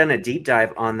haven't done a deep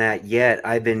dive on that yet.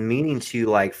 I've been meaning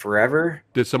to, forever.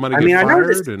 Did somebody get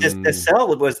fired? I know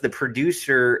DeSale was the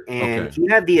producer, and he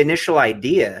had the initial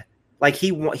idea. Like,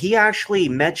 he actually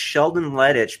met Sheldon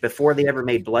Lettich before they ever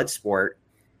made Bloodsport.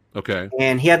 Okay.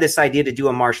 And he had this idea to do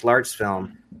a martial arts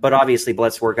film, but obviously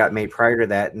Bloodsport got made prior to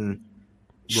that. And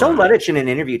Sheldon Lettich in an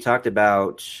interview talked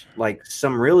about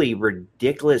some really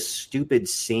ridiculous, stupid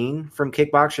scene from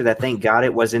Kickboxer that thank God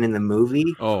it wasn't in the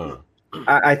movie. Oh.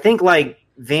 I think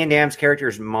Van Damme's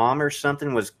character's mom or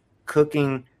something was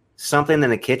cooking something in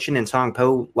the kitchen and Tong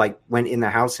Po went in the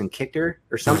house and kicked her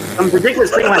or some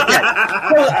ridiculous thing like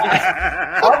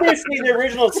that. So, obviously the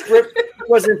original script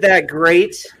wasn't that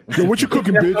great. Yo, what you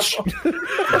cooking, bitch?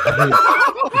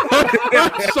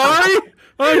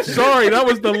 I'm sorry. That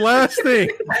was the last thing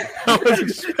I was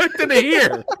expecting to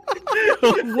hear.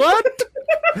 What?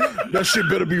 That shit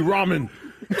better be ramen.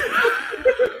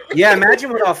 Yeah, imagine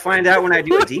what I'll find out when I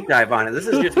do a deep dive on it. This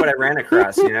is just what I ran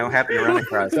across, happened to run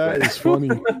across. That is funny.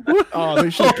 Oh, they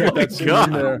should have kept that scene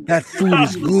in there. That food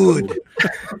is good.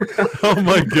 Oh,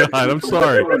 my God. I'm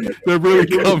sorry. They're really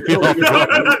coming off. No,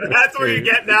 that's what you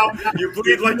get now. You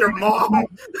bleed like your mom.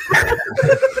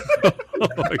 Oh,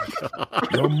 my God.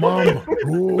 Your mom.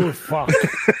 Oh, fuck.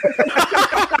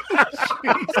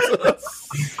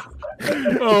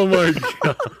 Oh my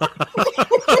god!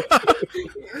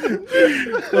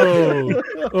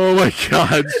 Oh my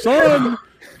god, son!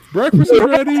 Breakfast is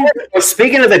ready. Well,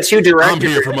 speaking of the two directors, I'm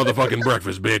here for motherfucking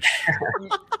breakfast, bitch.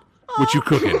 What you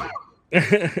cooking?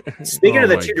 Speaking of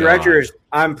the two directors,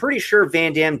 I'm pretty sure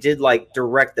Van Damme did like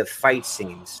direct the fight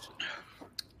scenes.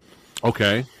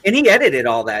 Okay. And he edited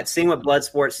all that. Same with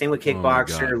Bloodsport, same with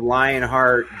Kickboxer,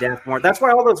 Lionheart, Deathmore. That's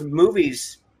why all those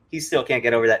movies, he still can't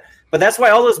get over that. But that's why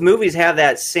all those movies have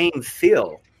that same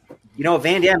feel. You know,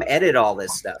 Van Damme edited all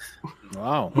this stuff.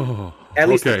 Wow. At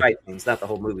least the fight scenes, not the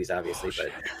whole movies, obviously.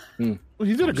 But well,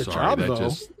 he did a good job,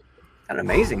 though. An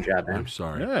amazing job, man. I'm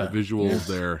sorry. Yeah. The visuals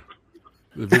there.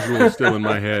 The visual is still in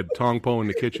my head. Tong Po in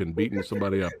the kitchen beating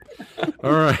somebody up.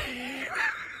 All right.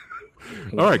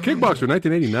 All right. Kickboxer,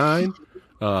 1989.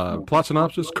 Plot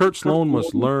synopsis. Kurt Sloan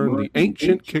must learn the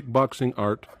ancient kickboxing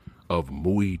art of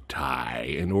Muay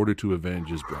Thai in order to avenge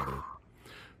his brother.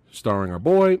 Starring our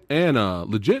boy and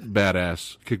legit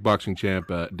badass kickboxing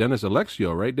champ, Dennis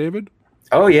Alexio, right, David?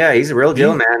 Oh, yeah. He's a real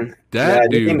deal, man. That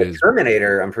dude is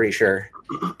Terminator, I'm pretty sure.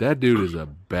 That dude is a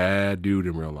bad dude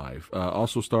in real life.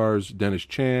 Also stars Dennis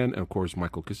Chan and, of course,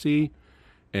 Michael Cassie.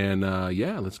 And,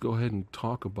 yeah, let's go ahead and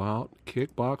talk about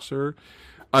Kickboxer.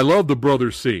 I love the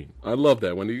brother scene. I love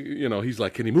that when he's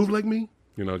like, can he move like me?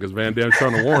 Because Van Damme's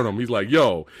trying to warn him. He's like,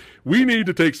 yo, we need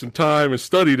to take some time and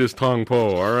study this Tong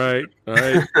Po, all right? All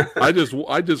right? I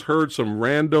just heard some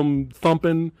random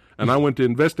thumping, and I went to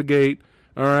investigate,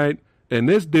 all right? And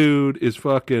this dude is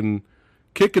fucking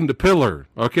kicking the pillar,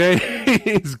 okay?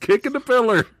 He's kicking the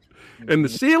pillar, and the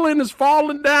ceiling is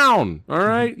falling down, all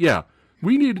right? Yeah,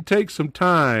 we need to take some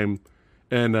time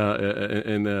and let's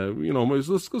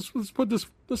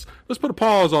put a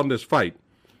pause on this fight.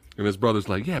 And his brother's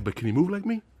like, yeah, but can he move like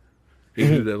me? He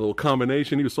did that little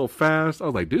combination. He was so fast. I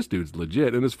was like, this dude's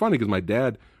legit. And it's funny because my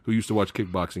dad, who used to watch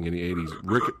kickboxing in the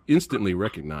 80s, instantly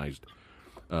recognized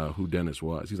who Dennis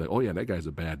was. He's like, oh, yeah, that guy's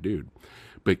a bad dude.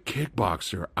 But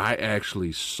Kickboxer, I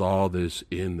actually saw this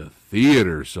in the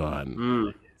theater,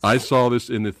 son. I saw this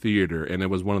in the theater, and it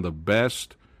was one of the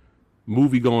best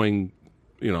movie-going,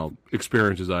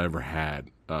 experiences I ever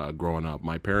had growing up.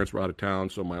 My parents were out of town,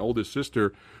 so my oldest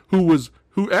sister,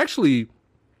 who actually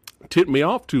tipped me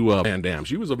off to Van Damme.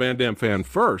 She was a Van Damme fan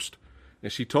first, and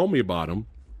she told me about him.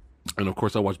 And, of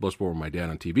course, I watched Bloodsport with my dad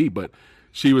on TV, but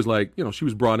she was like, she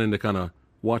was brought in to kind of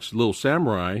watch Little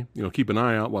Samurai, keep an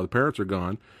eye out while the parents are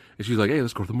gone. And she's like, hey,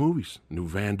 let's go to the movies. New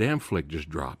Van Damme flick just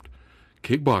dropped.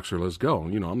 Kickboxer, let's go.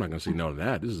 And, I'm not going to say no to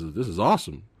that. This is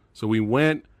awesome. So we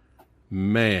went,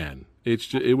 man,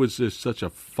 it was just such a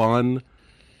fun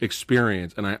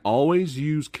experience. And I always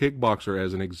use Kickboxer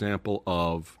as an example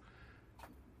of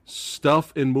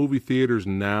stuff in movie theaters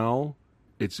now.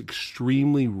 It's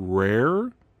extremely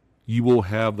rare you will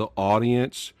have the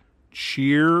audience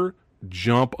cheer,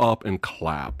 jump up, and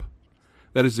clap.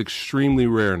 That is extremely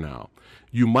rare now.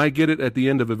 You might get it at the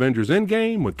end of Avengers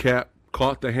Endgame when Cap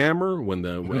caught the hammer, when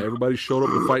everybody showed up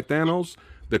to fight Thanos.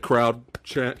 The crowd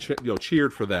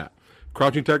cheered for that.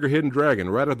 Crouching Tiger, Hidden Dragon,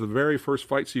 right at the very first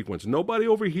fight sequence. Nobody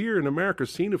over here in America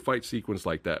seen a fight sequence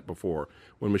like that before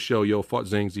when Michelle Yeoh fought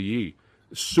Zhang Ziyi.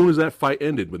 As soon as that fight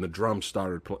ended, when the drums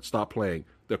stopped playing,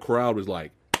 the crowd was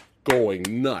like going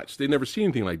nuts. They'd never seen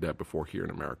anything like that before here in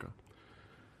America.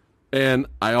 And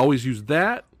I always use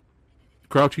that,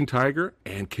 Crouching Tiger,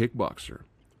 and Kickboxer.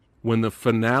 When the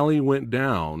finale went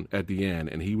down at the end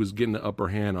and he was getting the upper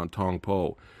hand on Tong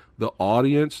Po, the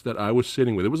audience that I was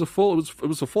sitting with, it was a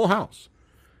full house,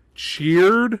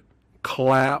 cheered,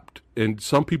 clapped, and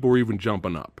some people were even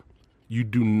jumping up. You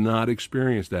do not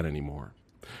experience that anymore.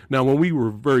 Now, when we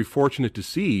were very fortunate to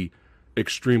see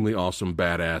extremely awesome,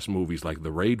 badass movies like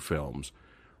the Raid films,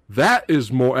 that's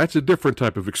a different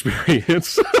type of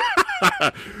experience.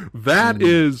 That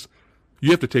is,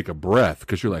 you have to take a breath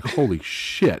because you're like, holy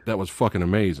shit, that was fucking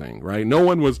amazing, right?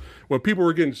 When people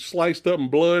were getting sliced up in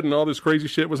blood and all this crazy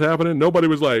shit was happening, nobody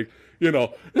was like,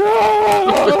 nobody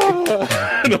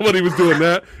was doing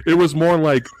that. It was more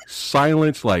like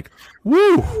silence, like,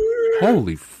 woo,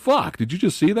 holy fuck, did you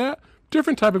just see that?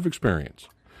 Different type of experience.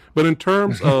 But in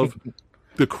terms of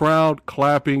the crowd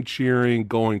clapping, cheering,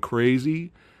 going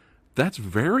crazy, that's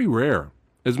very rare.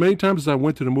 As many times as I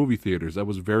went to the movie theaters, that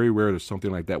was very rare that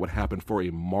something like that would happen for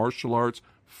a martial arts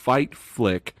fight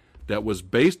flick that was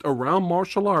based around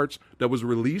martial arts that was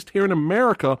released here in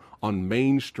America on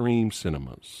mainstream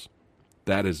cinemas.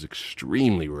 That is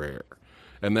extremely rare.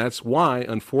 And that's why,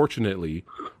 unfortunately,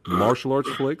 martial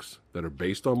arts flicks that are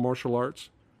based on martial arts,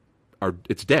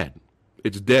 it's dead.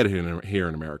 It's dead here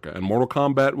in America. And Mortal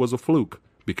Kombat was a fluke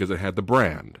because it had the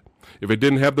brand. If it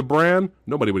didn't have the brand,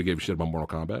 nobody would have given a shit about Mortal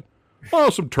Kombat. Oh,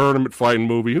 some tournament fighting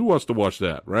movie. Who wants to watch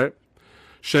that, right?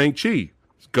 Shang-Chi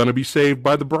is going to be saved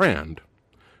by the brand.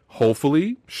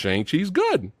 Hopefully, Shang-Chi's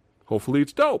good. Hopefully,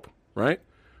 it's dope, right?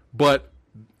 But,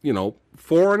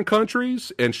 foreign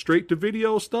countries and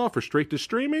straight-to-video stuff or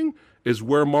straight-to-streaming is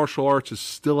where martial arts is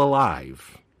still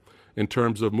alive in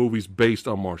terms of movies based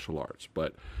on martial arts.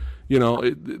 But,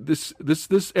 this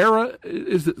era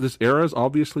is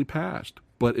obviously past,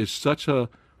 but it's such a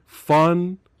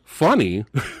funny,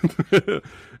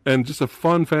 and just a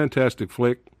fun, fantastic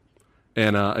flick.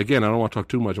 And again, I don't want to talk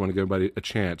too much. I want to give everybody a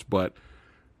chance. But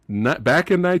back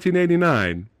in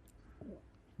 1989,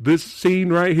 this scene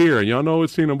right here, and y'all know what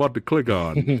scene I'm about to click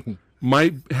on,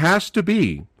 has to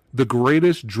be the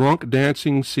greatest drunk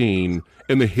dancing scene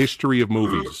in the history of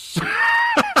movies.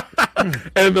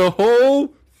 And the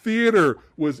whole theater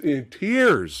was in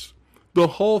tears. The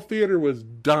whole theater was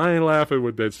dying laughing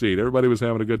with that scene. Everybody was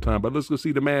having a good time. But let's go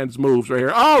see the man's moves right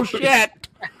here. Oh, shit.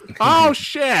 Oh,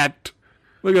 shit.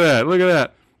 Look at that. Look at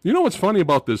that. You know what's funny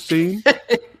about this scene?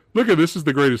 Look at this is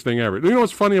the greatest thing ever. You know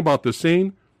what's funny about this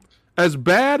scene? As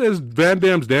bad as Van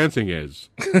Damme's dancing is,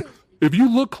 if you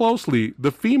look closely,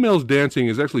 the females' dancing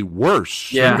is actually worse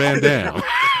than Van Damme.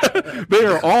 They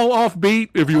are all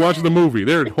offbeat if you watch the movie.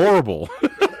 They're horrible.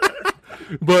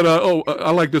 But,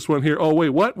 I like this one here. Oh, wait,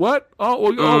 what? Oh,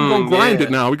 we're going to grind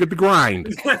it now. We got the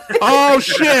grind. Oh,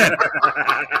 shit.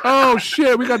 Oh,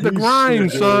 shit. We got the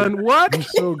grind, son. What?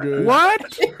 So good.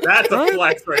 What? That's a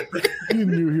flex right there. You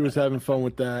knew he was having fun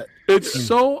with that. It's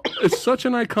such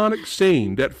an iconic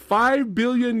scene that 5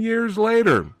 billion years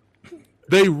later,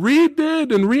 they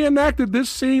redid and reenacted this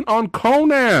scene on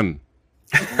Conan.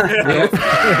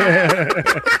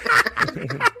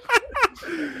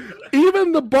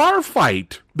 Even the bar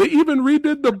fight. They even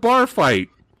redid the bar fight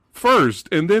first,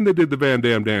 and then they did the Van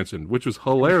Damme dancing, which was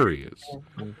hilarious.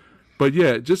 But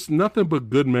yeah, just nothing but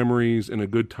good memories and a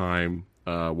good time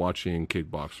watching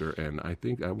Kickboxer, and I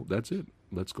think that's it.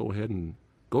 Let's go ahead and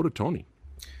go to Tony.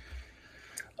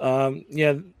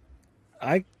 Yeah,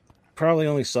 I probably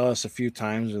only saw this a few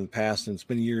times in the past, and it's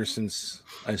been years since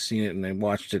I've seen it, and I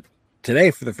watched it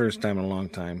today for the first time in a long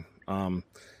time. On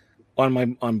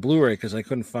Blu-ray, because I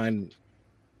couldn't find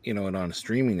it on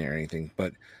streaming or anything,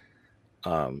 but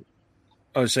I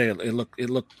would say it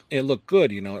looked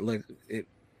good.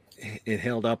 It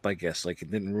held up, I guess. Like, it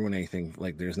didn't ruin anything.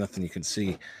 Like, there's nothing you can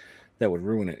see that would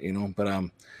ruin it, but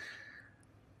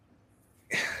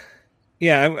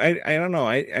yeah, I don't know.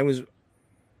 I was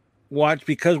watched,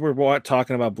 because we're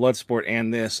talking about Bloodsport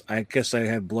and this, I guess I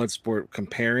had Bloodsport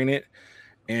comparing it,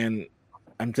 and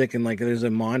I'm thinking, like, there's a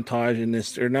montage in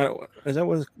this, or not? Is that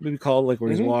what it's maybe called? Like,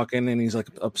 where he's walking and he's like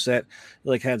upset,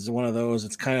 like, has one of those.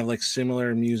 It's kind of like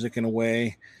similar music in a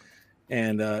way,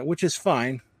 and which is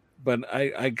fine. But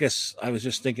I guess I was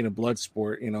just thinking of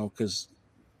Bloodsport, because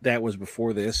that was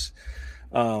before this.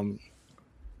 I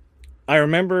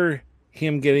remember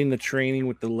him getting the training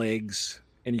with the legs,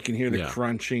 and you can hear the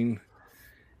crunching.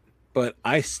 But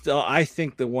I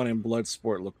think the one in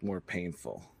Bloodsport looked more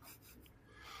painful,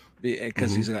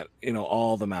 because he's got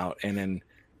all of them out, and then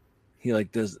he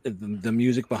like does the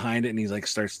music behind it, and he's like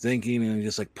starts thinking, and he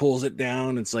just like pulls it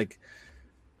down. It's like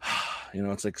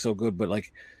it's like so good. But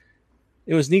like,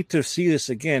 it was neat to see this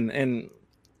again, and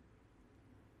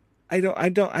I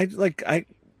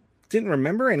didn't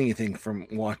remember anything from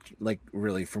watching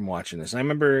this. I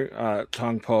remember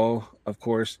Tong Po, of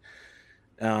course,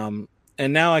 and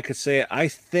now I could say I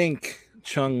think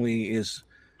Chung Li is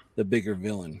the bigger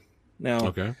villain. Now,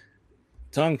 okay.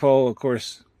 Tong Po, of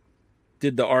course,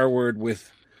 did the R word with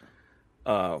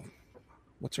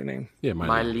what's her name? Yeah,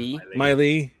 Mai Li. Mai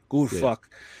Li. Good Yeah. fuck.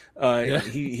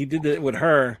 He did it with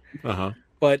her.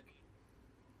 But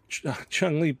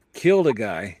Chung Li killed a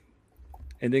guy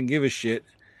and didn't give a shit.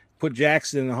 Put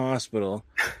Jackson in the hospital.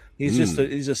 He's just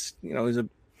he's a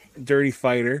dirty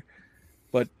fighter.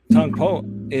 But Tong Po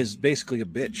is basically a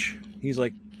bitch. He's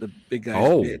like the big guy's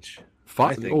bitch.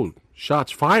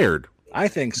 Shots fired. I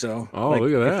think so. Oh,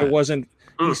 look at that. If it wasn't,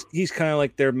 he's kind of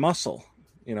like their muscle,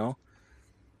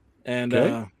 And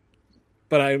Okay.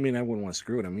 but I mean, I wouldn't want to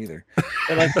screw with him either.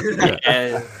 But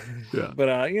But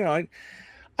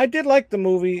I did like the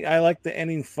movie. I like the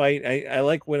ending fight. I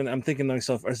like when I'm thinking to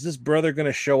myself, is this brother going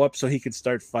to show up so he could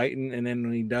start fighting? And then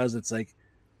when he does, it's like,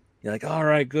 you're like, all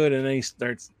right, good. And then he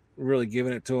starts really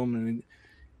giving it to him, and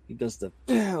he does the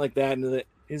like that. And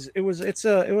it was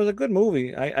a good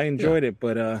movie. I enjoyed it,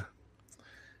 but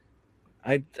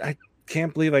I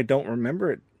can't believe I don't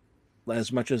remember it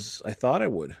as much as I thought I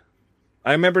would.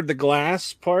 I remembered the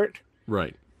glass part,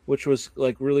 Right. which was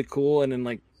like really cool, and then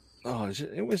like,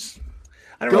 it was.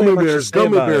 I don't really have much to say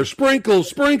gummy about bears, it.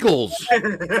 sprinkles.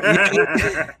 I'm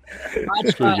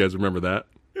sure you guys remember that.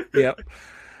 Yep.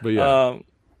 But yeah.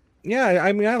 Yeah,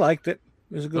 I mean, I liked it.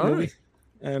 It was a good All movie.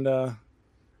 right. And I've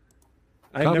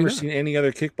Copy never that. seen any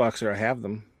other Kickboxer. I have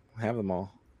them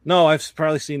all. No, I've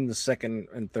probably seen the second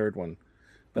and third one,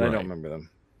 but I Right. don't remember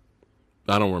them.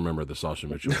 I don't remember the Sasha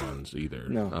Mitchell ones either.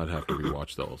 No. I'd have to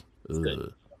rewatch those.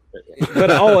 Ugh. But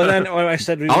and then when I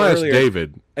said I'll ask earlier,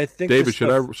 David. I think David, should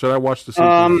I watch the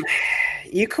sequel?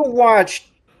 You could watch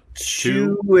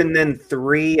 2 and then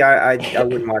 3. I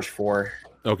wouldn't watch 4.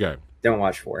 Okay. Don't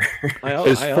watch 4.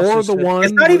 Is 4 the one?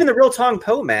 It's not even the real Tong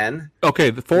Po, man. Okay,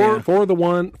 the 4 the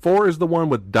one. 4 is the one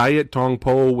with Diet Tong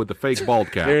Po with the fake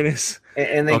bald cap. There it is.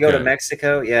 And they go to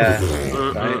Mexico. Yeah.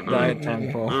 Diet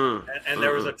Tong Po. And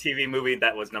there was a TV movie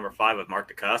that was number 5 with Mark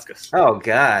Dacascos. Oh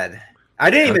God. I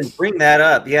didn't even bring that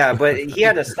up. Yeah, but he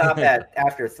had to stop that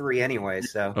after 3 anyway.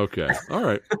 So Okay, all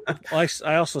right. Well,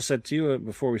 I also said to you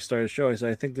before we started the show, I said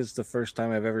I think this is the first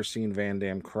time I've ever seen Van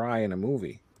Damme cry in a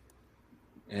movie,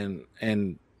 and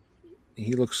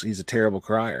he's a terrible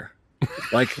crier.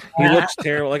 Like he looks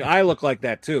terrible. Like I look like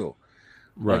that too.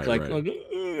 Right. Like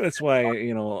that's why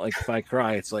like if I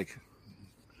cry, it's like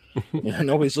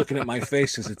nobody's looking at my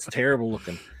face because it's terrible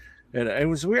looking. And it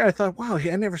was weird. I thought, wow,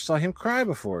 I never saw him cry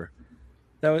before.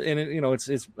 That was, and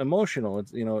it's emotional.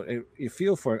 It's you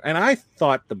feel for it. And I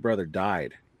thought the brother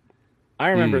died. I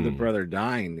remember the brother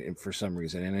dying for some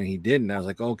reason, and then he didn't. I was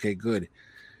like, okay, good.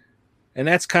 And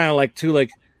that's kind of like too,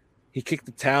 like he kicked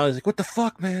the towel. He's like, what the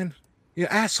fuck, man? You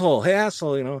asshole! Hey,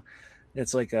 asshole!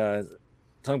 It's like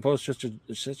Tong Po's just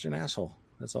such an asshole.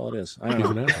 That's all it is. I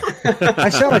don't know. I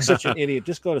sound like such an idiot.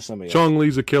 Just go to somebody else. Chong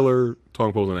Lee's a killer.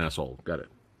 Tong Po's an asshole. Got it.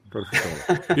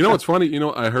 You know what's funny?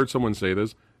 I heard someone say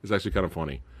this. It's actually kind of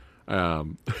funny.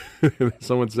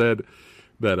 Someone said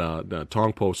that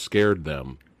Tong Po scared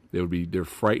them. They're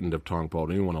frightened of Tong Po.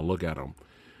 They didn't want to look at him.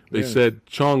 They said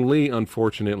Chong Lee,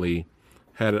 unfortunately,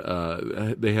 had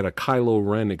a Kylo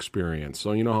Ren experience.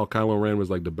 So you know how Kylo Ren was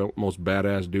like the most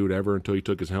badass dude ever until he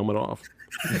took his helmet off,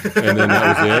 and then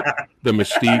that was it. The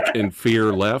mystique and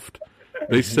fear left.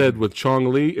 They said with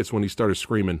Chong Lee, it's when he started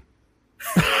screaming.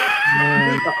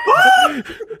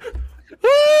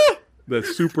 That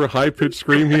super high-pitched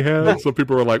scream he had. So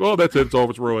people were like, oh, that's it. It's over.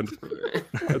 It's ruined.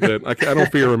 That's it. I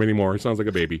don't fear him anymore. He sounds like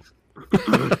a baby.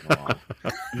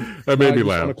 That made me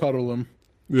laugh. I cuddle him.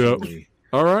 Yeah.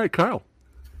 All right, Kyle.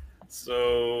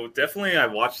 So definitely I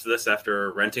watched this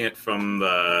after renting it from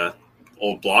the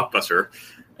old Blockbuster.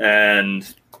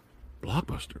 And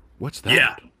Blockbuster? What's that?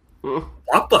 Yeah.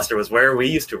 Blockbuster was where we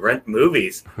used to rent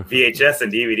movies, VHS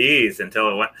and DVDs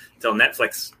until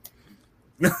Netflix.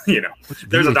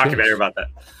 There's a documentary about that.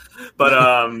 But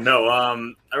I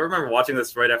remember watching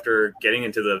this right after getting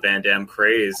into the Van Damme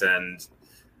craze, and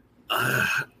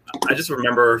I just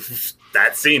remember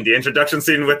that scene, the introduction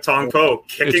scene with Tong Po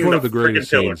kicking it's one of the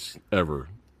greatest pillar. scenes ever.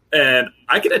 And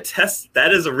I can attest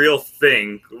that is a real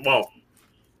thing. Well,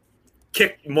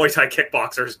 Muay Thai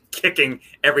kickboxers kicking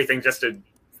everything just to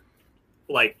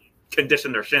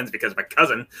condition their shins, because my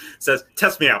cousin says,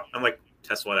 test me out. I'm like,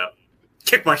 test what out?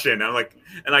 Kick my shin. I'm like,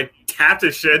 and I tapped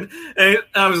his shin, and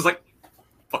I was like,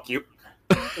 fuck you.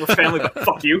 We're family, but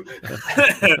fuck you.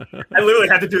 I literally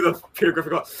had to do the Peter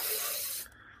Griffin go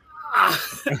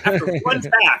after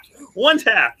one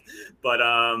tap. But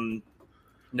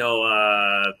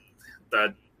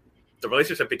the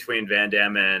relationship between Van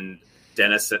Damme and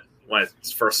Dennis when it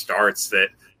first starts, that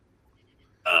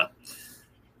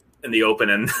in the open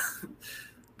and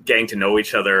getting to know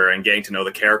each other and getting to know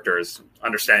the characters,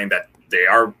 understanding that they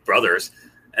are brothers.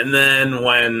 And then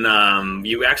when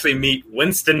you actually meet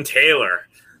Winston Taylor,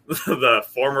 the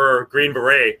former Green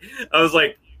Beret, I was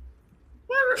like,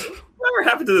 whatever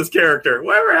happened to this character?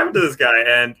 Whatever happened to this guy?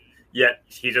 And yet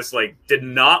he just did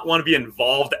not want to be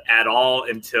involved at all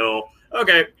until,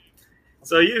 okay,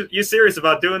 so you serious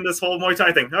about doing this whole Muay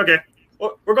Thai thing? Okay,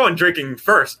 well, we're going drinking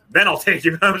first, then I'll take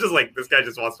you. I'm just like, this guy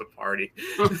just wants to party.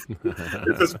 It's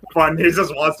just fun. He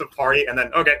just wants to party. And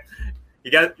then, okay,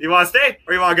 you want to stay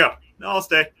or you want to go? No, I'll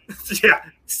stay. Yeah,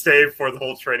 stay for the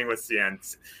whole training with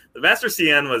CN. The Master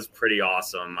CN was pretty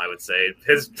awesome, I would say.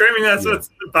 His training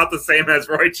methods about the same as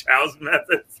Roy Chow's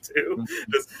methods, too.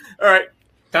 Just, all right,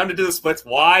 time to do the splits.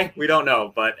 Why? We don't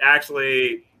know. But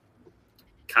actually,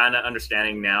 kind of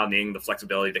understanding now, needing the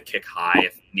flexibility to kick high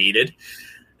if needed.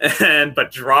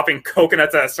 But dropping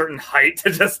coconuts at a certain height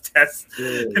to just test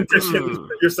condition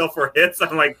yourself for hits.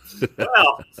 I'm like,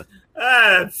 well,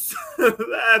 that's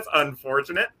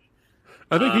unfortunate.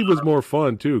 I think he was more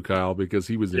fun too, Kyle, because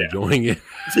he was enjoying it.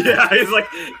 Yeah, he's like,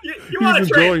 you want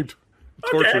to train?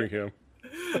 Torturing him.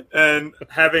 and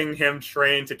having him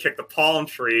train to kick the palm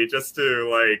tree just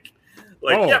to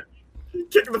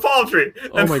kicking the palm tree.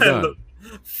 And my God.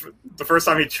 The first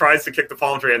time he tries to kick the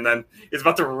palm tree, and then he's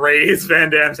about to raise Van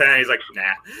Damme's hand. He's like,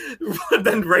 nah. But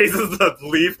then raises the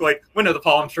leaf, window the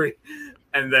palm tree.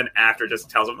 And then after just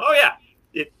tells him, oh, yeah,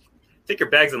 take your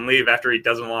bags and leave after he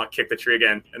doesn't want to kick the tree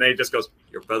again. And then he just goes,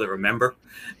 your brother, remember?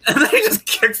 And then he just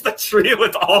kicks the tree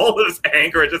with all of his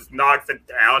anger and just knocks it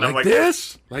down. I'm like,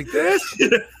 this? Like this?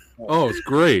 Oh, it's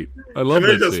great. I love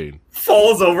that scene.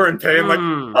 Falls over in pain,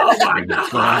 oh my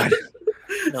God.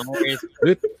 No worries.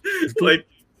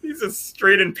 He's just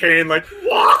straight in pain,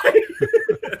 why?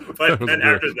 But then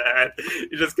after that,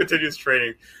 he just continues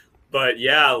training. But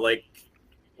yeah,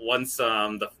 once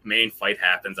the main fight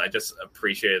happens, I just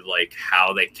appreciated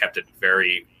how they kept it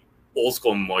very old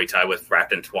school Muay Thai with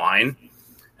wrapped in twine.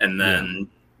 And then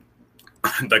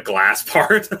the glass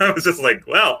part, I was just like,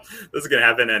 well, this is going to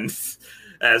happen. And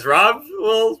as Rob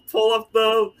will pull up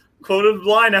the quoted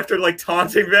line after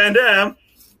taunting Van Damme,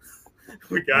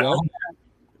 we got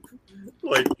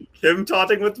him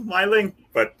taunting with smiling,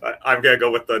 but I'm gonna go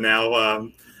with the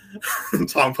now.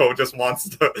 Tong Po just wants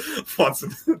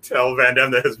to tell Van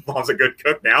Damme that his mom's a good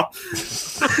cook now.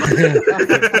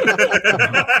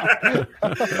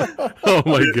 Oh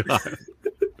my God!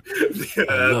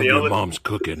 I love your mom's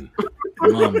cooking.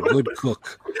 Mom, good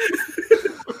cook.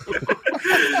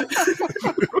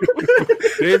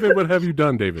 David, what have you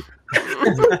done, David?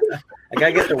 I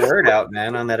gotta get the word out,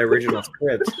 man, on that original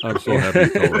script. I'm so happy you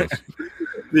told us.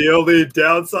 The only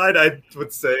downside I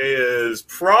would say is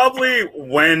probably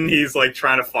when he's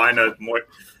trying to find a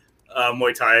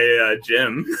Muay Thai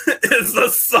gym is the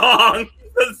song.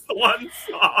 This one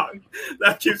song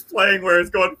that keeps playing where it's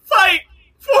going, fight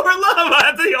for love.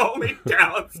 That's the only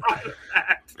downside of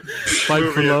that.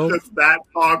 Fight for love? Just that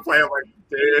song playing,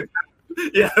 dude.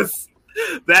 Yes.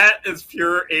 That is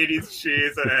pure 80s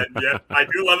cheese, and yet I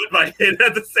do love it, but I hate it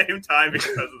at the same time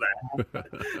because of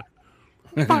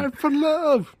that. Fight for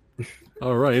love.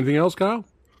 All right. Anything else, Kyle?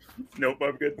 Nope,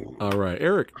 I'm good. All right.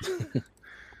 Eric.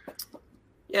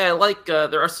 Yeah,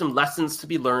 there are some lessons to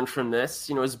be learned from this.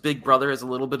 His big brother has a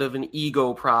little bit of an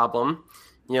ego problem.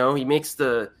 He makes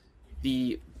the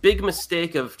big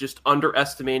mistake of just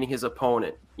underestimating his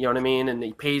opponent. You know what I mean? And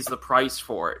he pays the price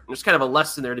for it. And there's kind of a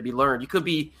lesson there to be learned. You could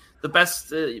be the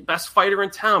best fighter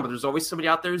in town, but there's always somebody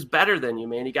out there who's better than you,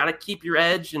 man. You got to keep your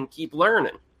edge and keep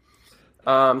learning.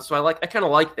 So I kind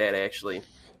of like that, actually.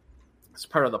 It's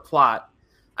part of the plot.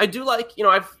 I do I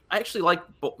actually like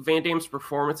Van Damme's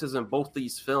performances in both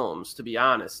these films, to be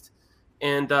honest.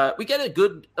 And we get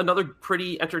another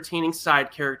pretty entertaining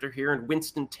side character here in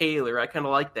Winston Taylor. I kind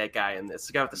of like that guy in this.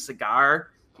 The guy with the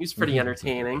cigar. He's pretty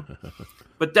entertaining.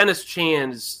 But Dennis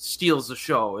Chan steals the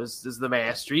show, is the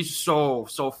master. He's so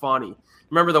funny.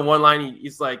 Remember the one line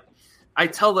he's like, I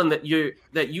tell them that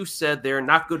you said they're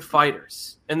not good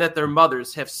fighters and that their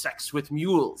mothers have sex with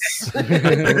mules.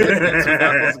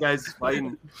 Those guys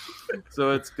fighting.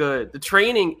 So it's good. The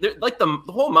training, the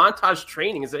whole montage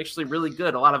training is actually really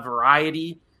good. A lot of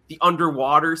variety. The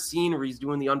underwater scene where he's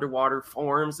doing the underwater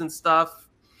forms and stuff.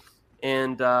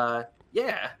 And I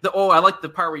like the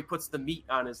part where he puts the meat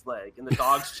on his leg and the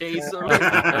dogs chase him.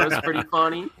 That was pretty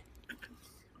funny.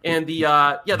 And the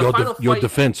final fight. Your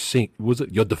defense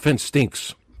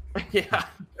stinks. Yeah.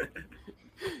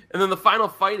 And then the final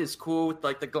fight is cool with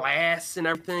the glass and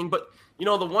everything. But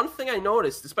the one thing I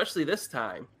noticed, especially this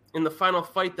time in the final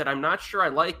fight, that I'm not sure I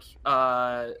like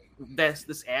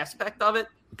this aspect of it.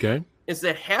 Okay. Is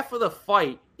that half of the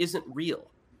fight isn't real?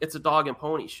 It's a dog and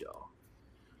pony show.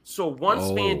 So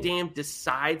once Van Damme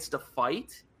decides to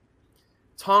fight,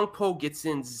 Tong Po gets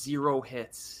in 0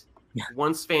 hits.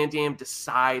 Once Van Damme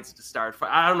decides to start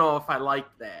fight. I don't know if I like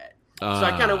that. So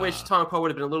I kind of wish Tong Po would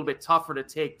have been a little bit tougher to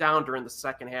take down during the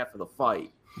second half of the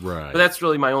fight. Right. But that's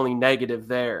really my only negative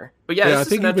there. But I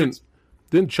think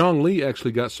then Chong Li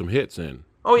actually got some hits in.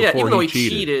 Oh yeah, even though he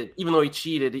cheated,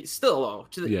 he still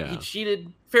he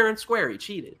cheated fair and square. He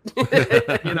cheated.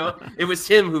 It was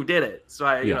him who did it.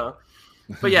 So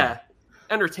but yeah,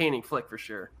 entertaining flick for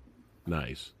sure.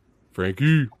 Nice,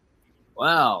 Frankie.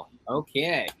 Wow.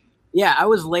 Okay. Yeah, I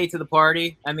was late to the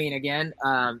party. I mean, again,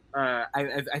 I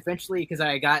eventually, because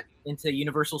I got into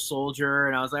Universal Soldier,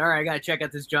 and I was like, all right, I got to check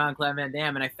out this Jean-Claude Van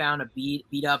Damme, and I found a beat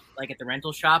up, at the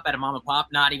rental shop at a mom and pop,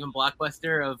 not even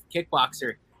Blockbuster, of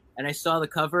Kickboxer. And I saw the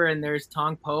cover, and there's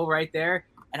Tong Po right there,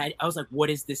 and I was like, what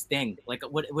is this thing?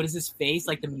 What is this face?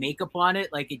 The makeup on it,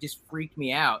 it just freaked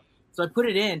me out. So I put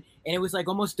it in, and it was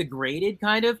almost degraded,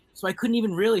 kind of. So I couldn't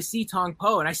even really see Tong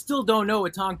Po, and I still don't know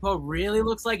what Tong Po really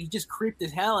looks like. He just creeped the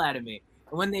hell out of me.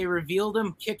 when they revealed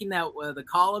him kicking that the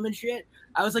column and shit,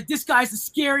 I was like, this guy's the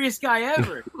scariest guy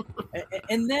ever.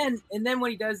 and then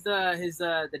when he does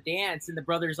the dance and the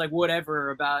brother's like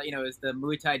whatever about is the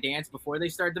Muay Thai dance before they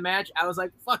start the match, I was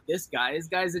like, fuck this guy. This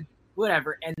guy's a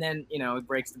whatever. And then it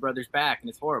breaks the brother's back and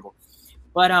it's horrible.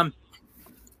 But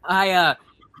I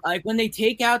like when they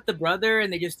take out the brother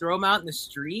and they just throw him out in the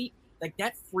street, like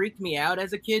that freaked me out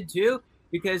as a kid too,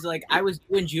 because like I was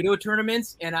doing judo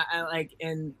tournaments and I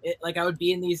would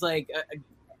be in these like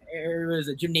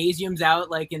gymnasiums out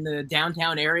like in the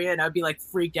downtown area, and I'd be like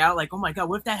freaked out, like, oh my god,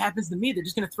 what if that happens to me? They're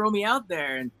just gonna throw me out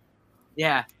there. And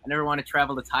yeah, I never want to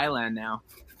travel to Thailand now.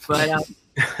 But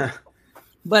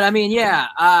but I mean,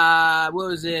 yeah, what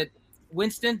was it?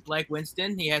 Winston,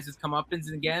 he has his comeuppance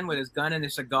again with his gun and a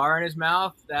cigar in his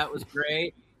mouth. That was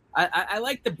great. I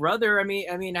like the brother. I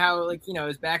mean, how like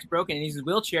his back's broken and he's in a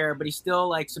wheelchair, but he's still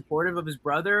like supportive of his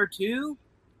brother too.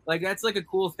 Like that's like a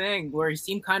cool thing where he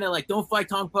seemed kind of like don't fight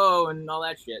Tong Po and all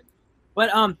that shit. But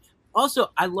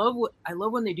also I love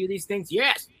when they do these things.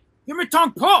 Yes, give me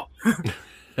Tong Po.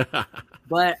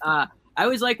 But I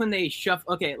always like when they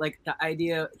shuffle. Okay, like the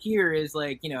idea here is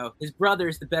like his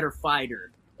brother's the better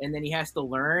fighter. And then he has to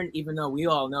learn, even though we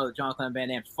all know that Jean-Claude Van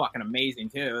Damme's fucking amazing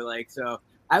too. Like, so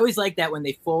I always like that when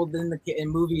they fold in in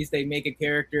movies, they make a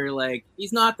character like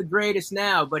he's not the greatest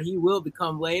now, but he will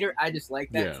become later. I just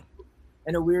like that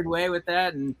in a weird way with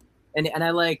that, and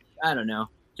I like, I don't know,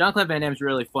 Jean-Claude Van Damme's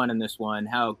really fun in this one.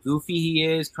 How goofy he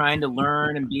is, trying to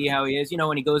learn and be how he is.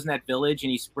 When he goes in that village and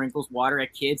he sprinkles water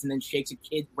at kids and then shakes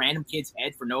a random kid's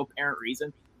head for no apparent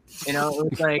reason.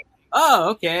 It's like, oh,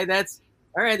 okay, that's.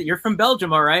 All right, you're from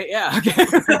Belgium, all right? Yeah, okay.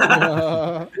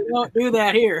 We don't do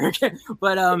that here, okay?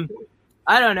 But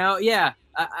I don't know, yeah.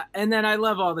 And then I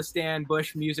love all the Stan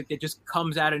Bush music that just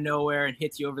comes out of nowhere and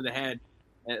hits you over the head.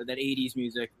 That 80s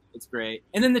music, it's great.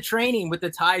 And then the training with the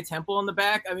Thai temple in the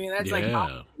back. I mean, that's like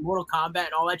Mortal Kombat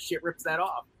and all that shit rips that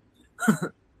off.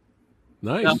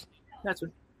 Nice. So, that's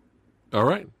what. All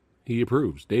right, he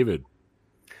approves. David.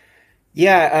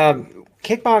 Yeah,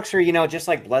 Kickboxer, just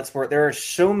like Bloodsport, there are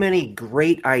so many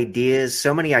great ideas,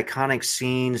 so many iconic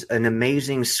scenes, an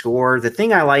amazing score. The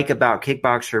thing I like about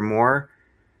Kickboxer more,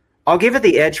 I'll give it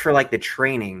the edge for like the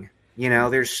training.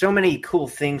 There's so many cool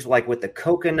things like with the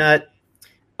coconut.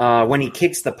 When he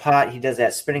kicks the pot, he does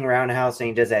that spinning roundhouse and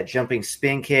he does that jumping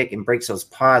spin kick and breaks those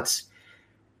pots.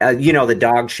 The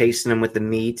dog chasing him with the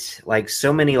meat, like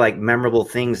so many like memorable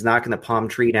things, knocking the palm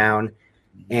tree down.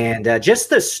 And just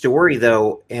the story,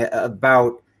 though,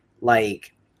 about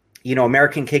like,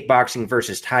 American kickboxing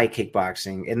versus Thai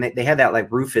kickboxing. And they had that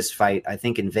like Rufus fight, I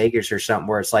think in Vegas or something,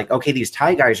 where it's like, okay, these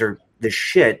Thai guys are the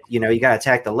shit. You got to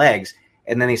attack the legs.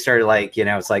 And then he started like,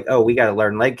 it's like, oh, we got to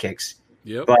learn leg kicks.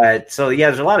 Yep. But so, yeah,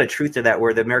 there's a lot of truth to that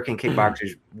where the American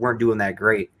kickboxers weren't doing that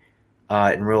great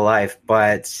in real life.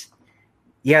 But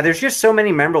yeah, there's just so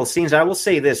many memorable scenes. I will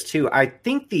say this, too. I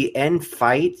think the end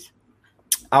fight,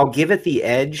 I'll give it the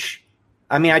edge.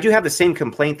 I mean, I do have the same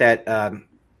complaint that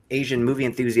Asian movie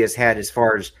enthusiasts had as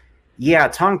far as,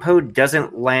 Tong Po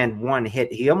doesn't land one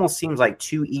hit. He almost seems like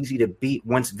too easy to beat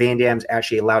once Van Damme's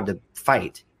actually allowed to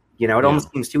fight. It almost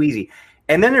seems too easy.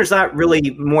 And then there's not really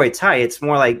Muay Thai. It's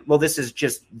more like, well, this is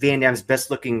just Van Damme's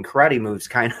best-looking karate moves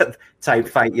kind of type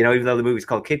fight, even though the movie's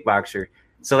called Kickboxer.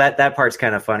 So that part's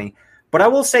kind of funny. But I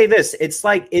will say this. It's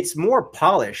like it's more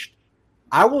polished.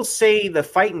 I will say the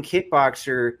fight in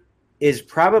Kickboxer is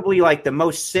probably like the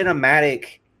most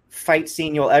cinematic fight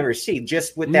scene you'll ever see,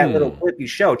 just with that little clip you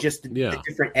show, just the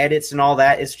different edits and all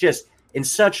that. It's just in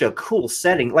such a cool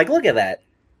setting. Like, look at that.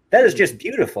 That is just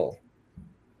beautiful.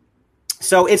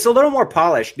 So it's a little more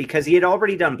polished because he had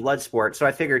already done Bloodsport. So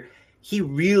I figured he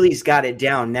really's got it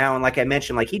down now. And like I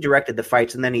mentioned, like he directed the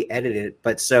fights and then he edited it.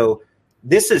 But so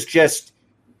this is just...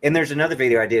 And there's another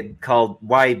video I did called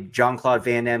Why Jean-Claude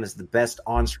Van Damme is the Best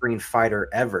On-Screen Fighter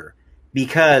Ever.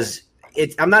 Because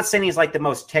I'm not saying he's like the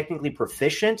most technically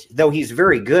proficient, though he's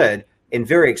very good and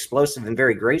very explosive and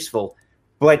very graceful.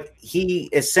 But he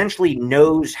essentially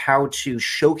knows how to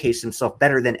showcase himself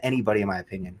better than anybody, in my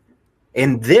opinion.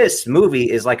 And this movie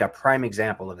is like a prime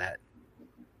example of that.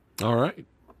 All right.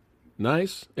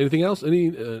 Nice. Anything else?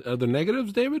 Any other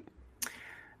negatives, David?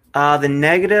 The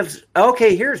negatives.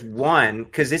 Okay, here's one,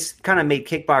 because this kind of made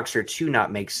Kickboxer 2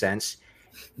 not make sense.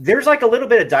 There's like a little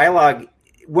bit of dialogue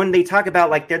when they talk about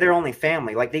like they're their only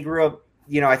family. Like they grew up,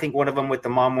 I think one of them with the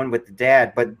mom, one with the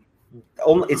dad, but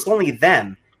it's only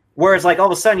them. Whereas like all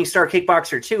of a sudden you start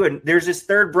Kickboxer 2 and there's this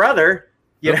third brother,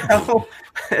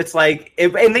 It's like,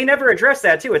 and they never address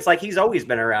that too. It's like he's always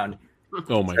been around.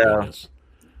 Oh my goodness.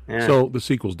 Yeah. So the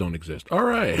sequels don't exist. All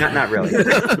right. Not really.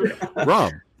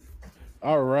 Rob.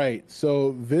 All right.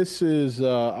 So this is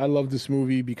I love this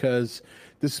movie because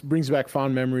this brings back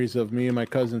fond memories of me and my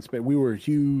cousins. But we were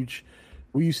huge.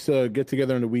 We used to get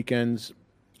together on the weekends.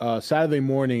 Saturday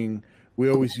morning, we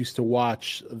always used to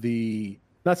watch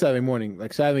not Saturday morning,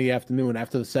 like Saturday afternoon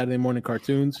after the Saturday morning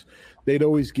cartoons. They'd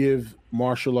always give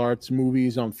martial arts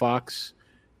movies on Fox.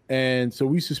 And so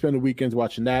we used to spend the weekends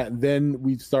watching that. And then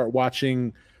we'd start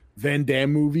watching Van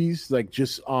Damme movies, like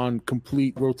just on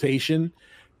complete rotation.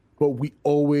 But we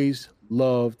always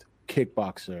loved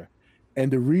Kickboxer.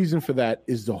 And the reason for that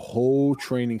is the whole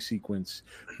training sequence.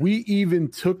 We even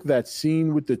took that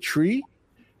scene with the tree.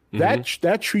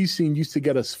 That tree scene used to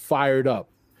get us fired up.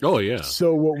 Oh, yeah.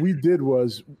 So what we did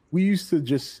was we used to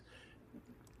just,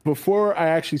 before I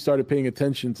actually started paying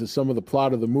attention to some of the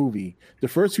plot of the movie, the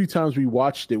first few times we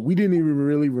watched it, we didn't even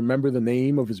really remember the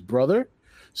name of his brother.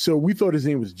 So we thought his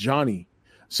name was Johnny.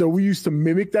 So we used to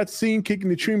mimic that scene, kicking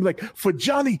the tree, and be like, for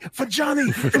Johnny, for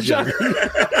Johnny, for Johnny.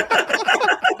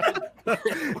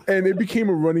 And it became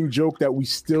a running joke that we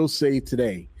still say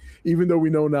today, even though we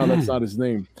know now that's not his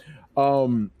name.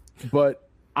 But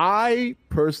I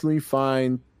personally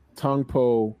find Tong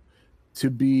Po to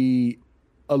be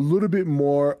a little bit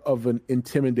more of an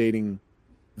intimidating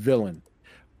villain.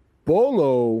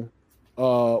 Bolo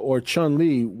or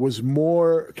Chun-Li was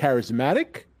more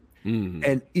charismatic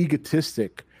and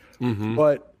egotistic.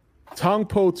 But Tong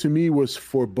Po to me was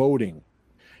foreboding.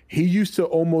 He used to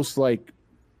almost like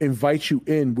invite you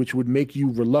in, which would make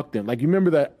you reluctant. Like you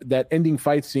remember that ending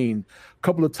fight scene, a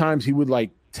couple of times he would like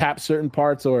tap certain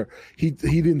parts, or he'd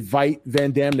invite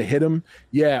Van Damme to hit him.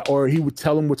 Yeah, or he would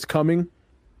tell him what's coming.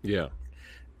 Yeah.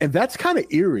 And that's kind of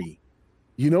eerie.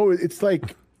 You know, it's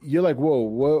like you're like,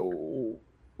 whoa,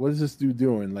 what is this dude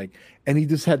doing? Like, and he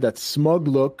just had that smug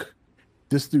look.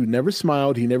 This dude never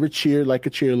smiled. He never cheered like a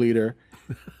cheerleader.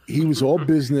 He was all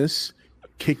business,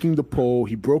 kicking the pole.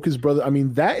 He broke his brother. I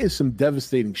mean, that is some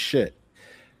devastating shit.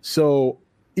 So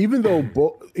even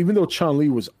though Chun-Li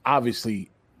was obviously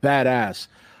badass,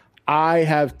 I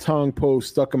have Tong Po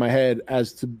stuck in my head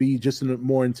as to be just a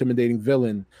more intimidating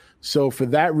villain. So for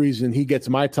that reason, he gets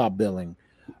my top billing.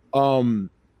 The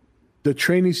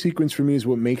training sequence for me is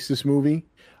what makes this movie.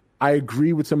 I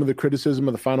agree with some of the criticism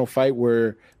of the final fight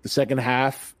where the second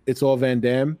half, it's all Van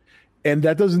Damme. And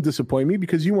that doesn't disappoint me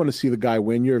because you want to see the guy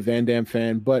win. You're a Van Damme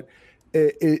fan. But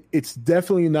it's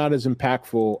definitely not as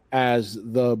impactful as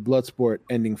the Bloodsport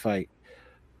ending fight.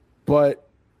 But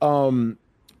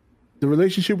the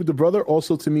relationship with the brother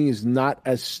also to me is not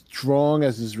as strong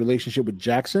as his relationship with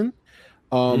Jackson.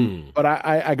 But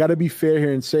I got to be fair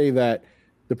here and say that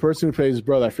the person who plays his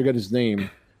brother, I forget his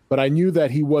name, but I knew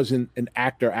that he wasn't an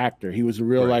actor. He was a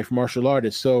real life martial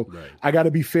artist. So I got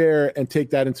to be fair and take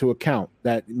that into account,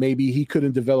 that maybe he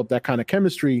couldn't develop that kind of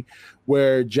chemistry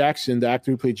where Jackson, the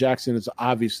actor who played Jackson, is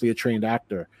obviously a trained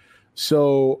actor.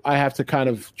 So I have to kind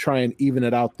of try and even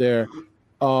it out there.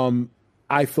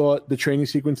 I thought the training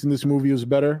sequence in this movie was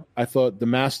better. I thought the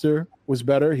master was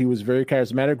better. He was very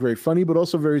charismatic, very funny, but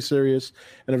also very serious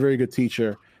and a very good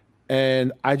teacher.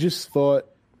 And I just thought,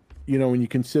 you know, when you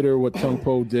consider what Tong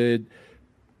Po did,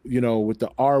 you know, with the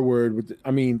R word,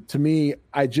 to me,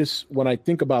 when I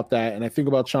think about that and I think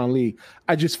about Chun-Li,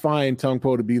 I just find Tong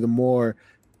Po to be the more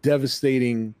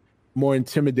devastating, more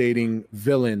intimidating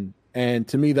villain. And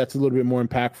to me, that's a little bit more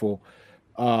impactful.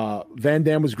 Van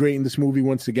Damme was great in this movie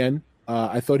once again.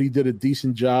 I thought he did a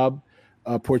decent job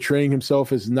portraying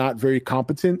himself as not very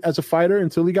competent as a fighter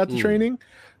until he got the training.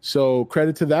 So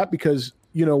credit to that, because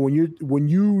you know when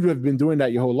you have been doing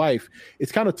that your whole life,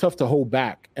 it's kind of tough to hold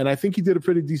back. And I think he did a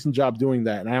pretty decent job doing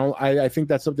that. And I think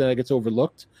that's something that gets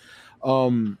overlooked.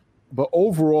 But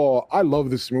overall, I love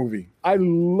this movie. I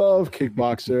love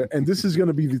Kickboxer, and this is going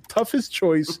to be the toughest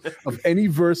choice of any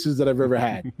verses that I've ever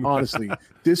had. Honestly,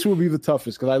 this will be the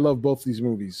toughest because I love both these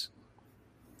movies.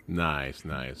 Nice.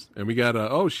 And we got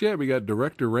we got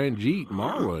director Ranjit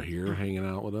Marwa here hanging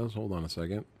out with us. Hold on a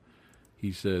second.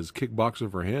 He says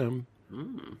Kickboxer for him.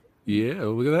 Yeah,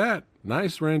 look at that.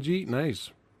 Nice, Ranjit. Nice.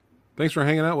 Thanks for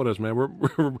hanging out with us, man.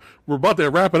 We're about to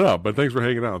wrap it up, but thanks for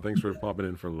hanging out. Thanks for popping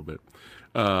in for a little bit.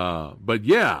 But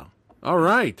yeah, all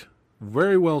right.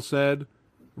 Very well said.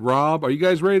 Rob, are you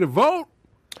guys ready to vote?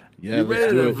 Yeah, you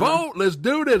ready to vote? Let's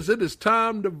do this. It is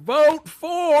time to vote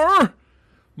for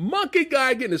Monkey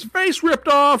Guy getting his face ripped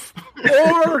off,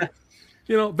 or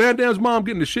Van Damme's mom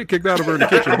getting the shit kicked out of her in the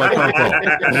kitchen by Tong Po.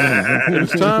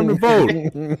 It's time to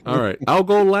vote. All right, I'll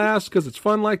go last because it's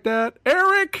fun like that.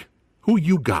 Eric, who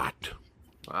you got?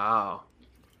 Wow.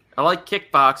 I like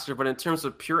Kickboxer, but in terms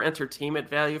of pure entertainment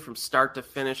value from start to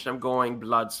finish, I'm going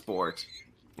Bloodsport.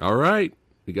 All right,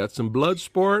 we got some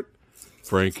Bloodsport.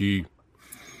 Frankie.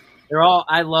 They're all.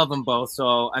 I love them both.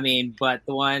 So I mean, but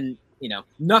the one,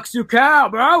 Nuxu Cow,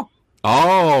 bro.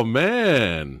 Oh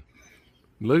man,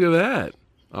 look at that.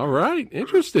 All right,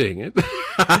 interesting.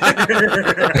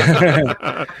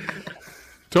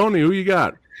 Tony, who you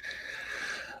got?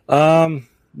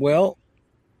 Well,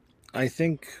 I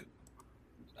think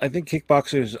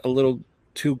Kickboxer is a little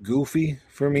too goofy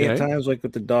for me at times, like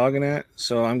with the dog and that.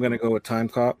 So I'm going to go with Time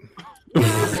Cop.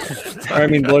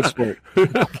 Bloodsport.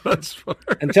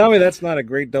 Bloodsport. And tell me that's not a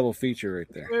great double feature right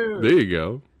there. There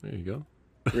you go.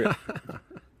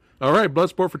 All right,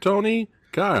 Bloodsport for Tony.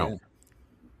 Kyle. Yeah.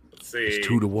 Let's see. It's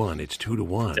 2-1. It's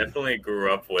 2-1. Definitely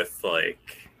grew up with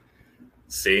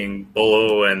seeing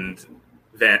Bolo and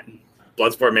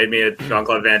Bloodsport made me a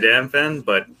Jean-Claude Van Damme fan,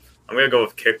 but I'm going to go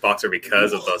with Kickboxer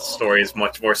because of the story is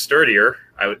much more sturdier,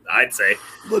 I'd say.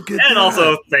 Look at and that.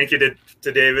 Also, thank you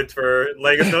to David for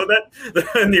letting us know that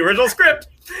in the original script,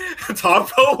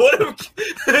 Togbo would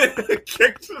have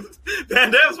kicked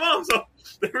Van Damme's mom, so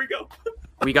there we go.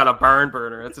 We got a barn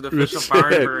burner. It's an official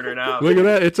barn burner now. Look at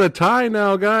that. It's a tie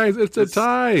now, guys. It's a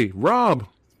tie. Rob.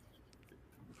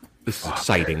 This is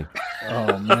exciting.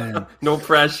 Oh, man. No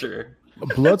pressure.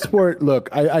 Bloodsport, look,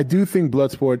 I do think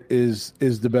Bloodsport is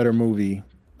the better movie.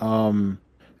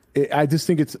 I just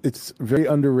think it's very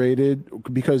underrated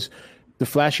because the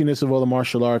flashiness of all the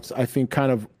martial arts, I think,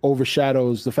 kind of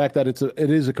overshadows the fact that it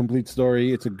is a complete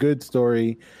story. It's a good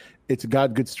story. It's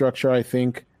got good structure, I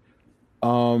think.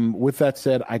 With that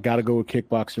said, I gotta go with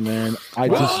Kickboxer, man. I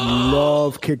just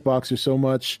love Kickboxer so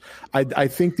much. I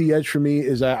think the edge for me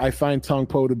is I find Tong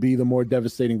Po to be the more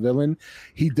devastating villain.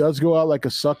 He does go out like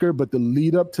a sucker, but the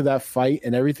lead up to that fight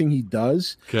and everything he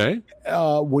does. Okay.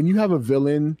 When you have a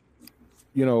villain,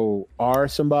 R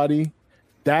somebody,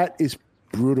 that is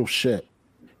brutal shit.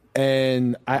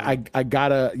 And I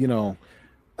gotta,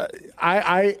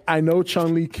 I know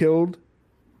Chun-Li killed,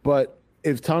 but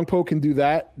if Tong Po can do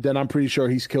that, then I'm pretty sure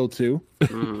he's killed too. I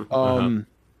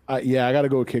got to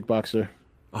go with Kickboxer.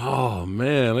 Oh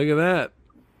man, look at that!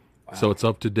 Wow. So it's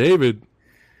up to David.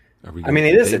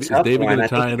 It is a tough one. I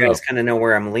think you guys kind of know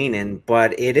where I'm leaning,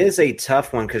 but it is a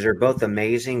tough one because they're both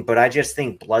amazing. But I just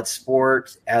think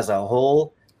Bloodsport as a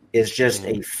whole is just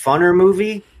a funner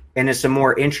movie, and it's a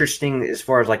more interesting as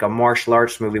far as like a martial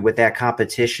arts movie with that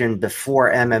competition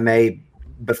before MMA,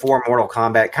 before Mortal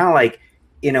Kombat, kind of like.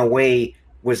 In a way,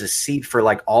 was a seed for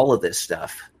like all of this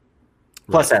stuff.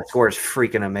 Plus, that score is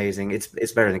freaking amazing. It's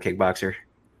better than Kickboxer.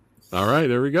 All right,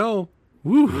 there we go.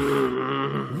 Woo.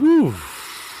 Woo.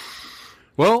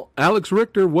 Well, Alex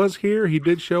Richter was here. He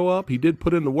did show up. He did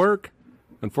put in the work.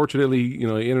 Unfortunately,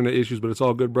 internet issues, but it's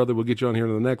all good, brother. We'll get you on here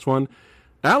in the next one.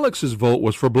 Alex's vote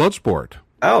was for Bloodsport.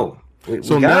 Oh.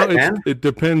 So now it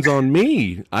depends on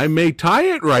me. I may tie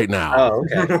it right now. Oh,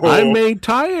 okay. I may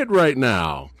tie it right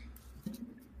now.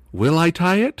 Will I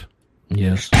tie it?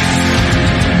 Yes.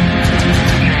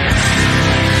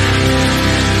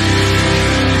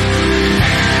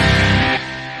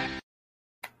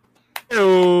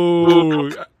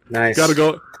 Oh, nice. Gotta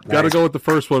go with the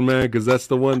first one, man, because that's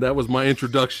the one that was my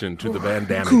introduction to the Van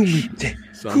Damme.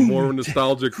 So I'm more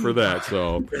nostalgic for that.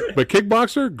 So, but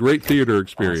Kickboxer, great theater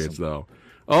experience, though.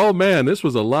 Oh man, this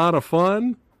was a lot of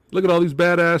fun. Look at all these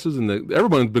badasses, and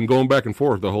everyone's been going back and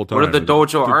forth the whole time. What did the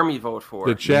Dojo Army vote for?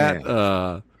 The chat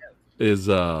is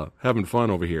having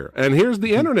fun over here. And here's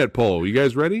the internet poll. You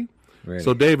guys ready? Ready.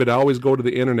 So, David, I always go to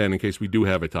the internet in case we do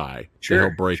have a tie to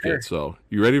help break it. So,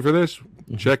 you ready for this?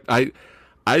 Check. I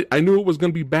knew it was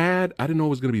going to be bad. I didn't know it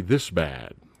was going to be this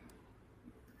bad.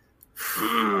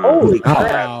 Holy crap.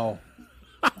 Wow.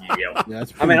 Yeah.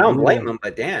 I don't blame them,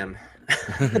 but damn.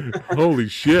 Holy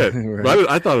shit. Right.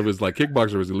 I thought it was like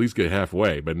Kickboxer was at least get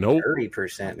halfway, but nope.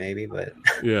 30% maybe, but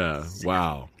yeah.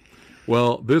 Wow.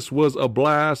 Well, this was a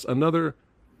blast. Another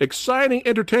exciting,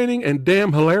 entertaining, and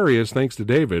damn hilarious, thanks to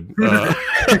David.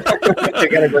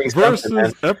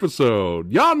 Versus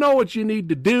episode. Y'all know what you need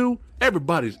to do.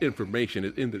 Everybody's information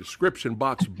is in the description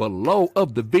box below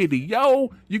of the video.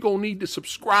 You're going to need to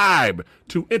subscribe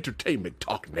to Entertainment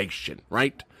Talk Nation,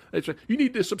 right? That's right. You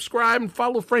need to subscribe and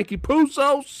follow Frankie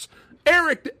Pusos,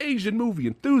 Eric the Asian Movie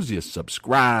Enthusiast,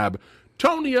 subscribe,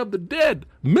 Tony of the Dead,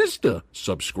 Mr.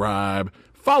 Subscribe,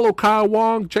 follow Kyle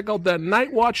Wong, check out that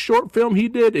Night Watch short film he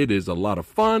did. It is a lot of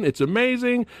fun. It's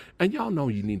amazing. And y'all know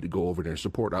you need to go over there and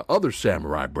support our other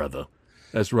samurai brother.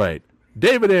 That's right.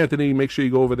 David Anthony, make sure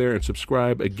you go over there and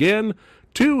subscribe again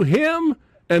to him.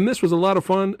 And this was a lot of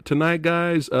fun tonight,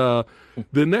 guys. The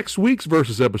next week's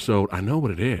Versus episode, I know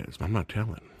what it is, but I'm not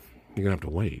telling. You're gonna have to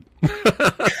wait.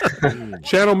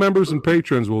 Channel members and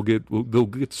patrons they'll get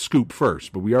the scoop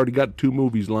first, but we already got 2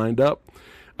 movies lined up.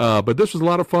 But this was a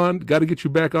lot of fun. Got to get you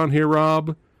back on here,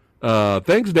 Rob.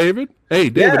 Thanks, David. Hey,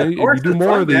 David, Yeah, of if course, you do it's more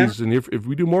fun, of these, and if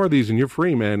we do more of these, and you're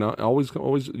free, man,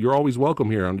 you're always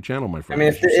welcome here on the channel, my I friend. mean,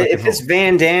 if it's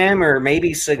Van Damme or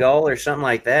maybe Seagal or something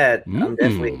like that, I'm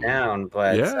definitely Mm. down.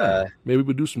 But yeah, maybe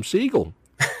we do some Seagal.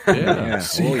 Yeah.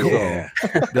 Seagal. Oh, yeah.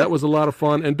 That was a lot of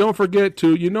fun. And don't forget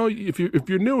to, if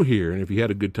you're new here and if you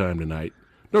had a good time tonight,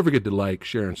 don't forget to like,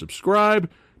 share, and subscribe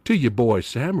to your boy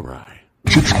Samurai.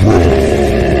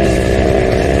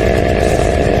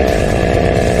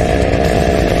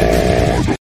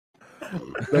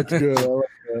 That's good. I like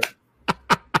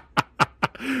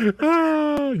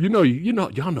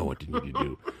that. Y'all know what you need to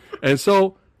do. And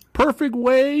so, perfect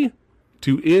way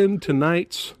to end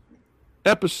tonight's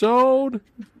episode.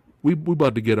 We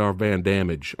about to get our Van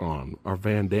Damage on, our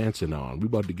Van Dancing on. We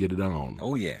about to get it on.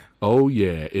 Oh yeah. Oh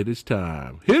yeah, it is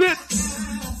time. Hit it.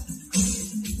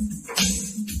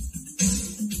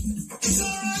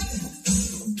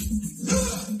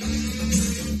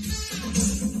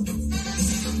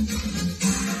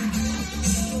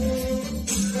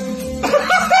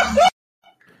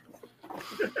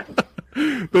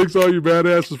 Thanks all you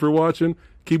badasses for watching.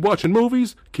 Keep watching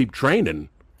movies. Keep training.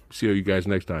 See you guys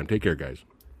next time. Take care, guys.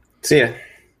 see ya.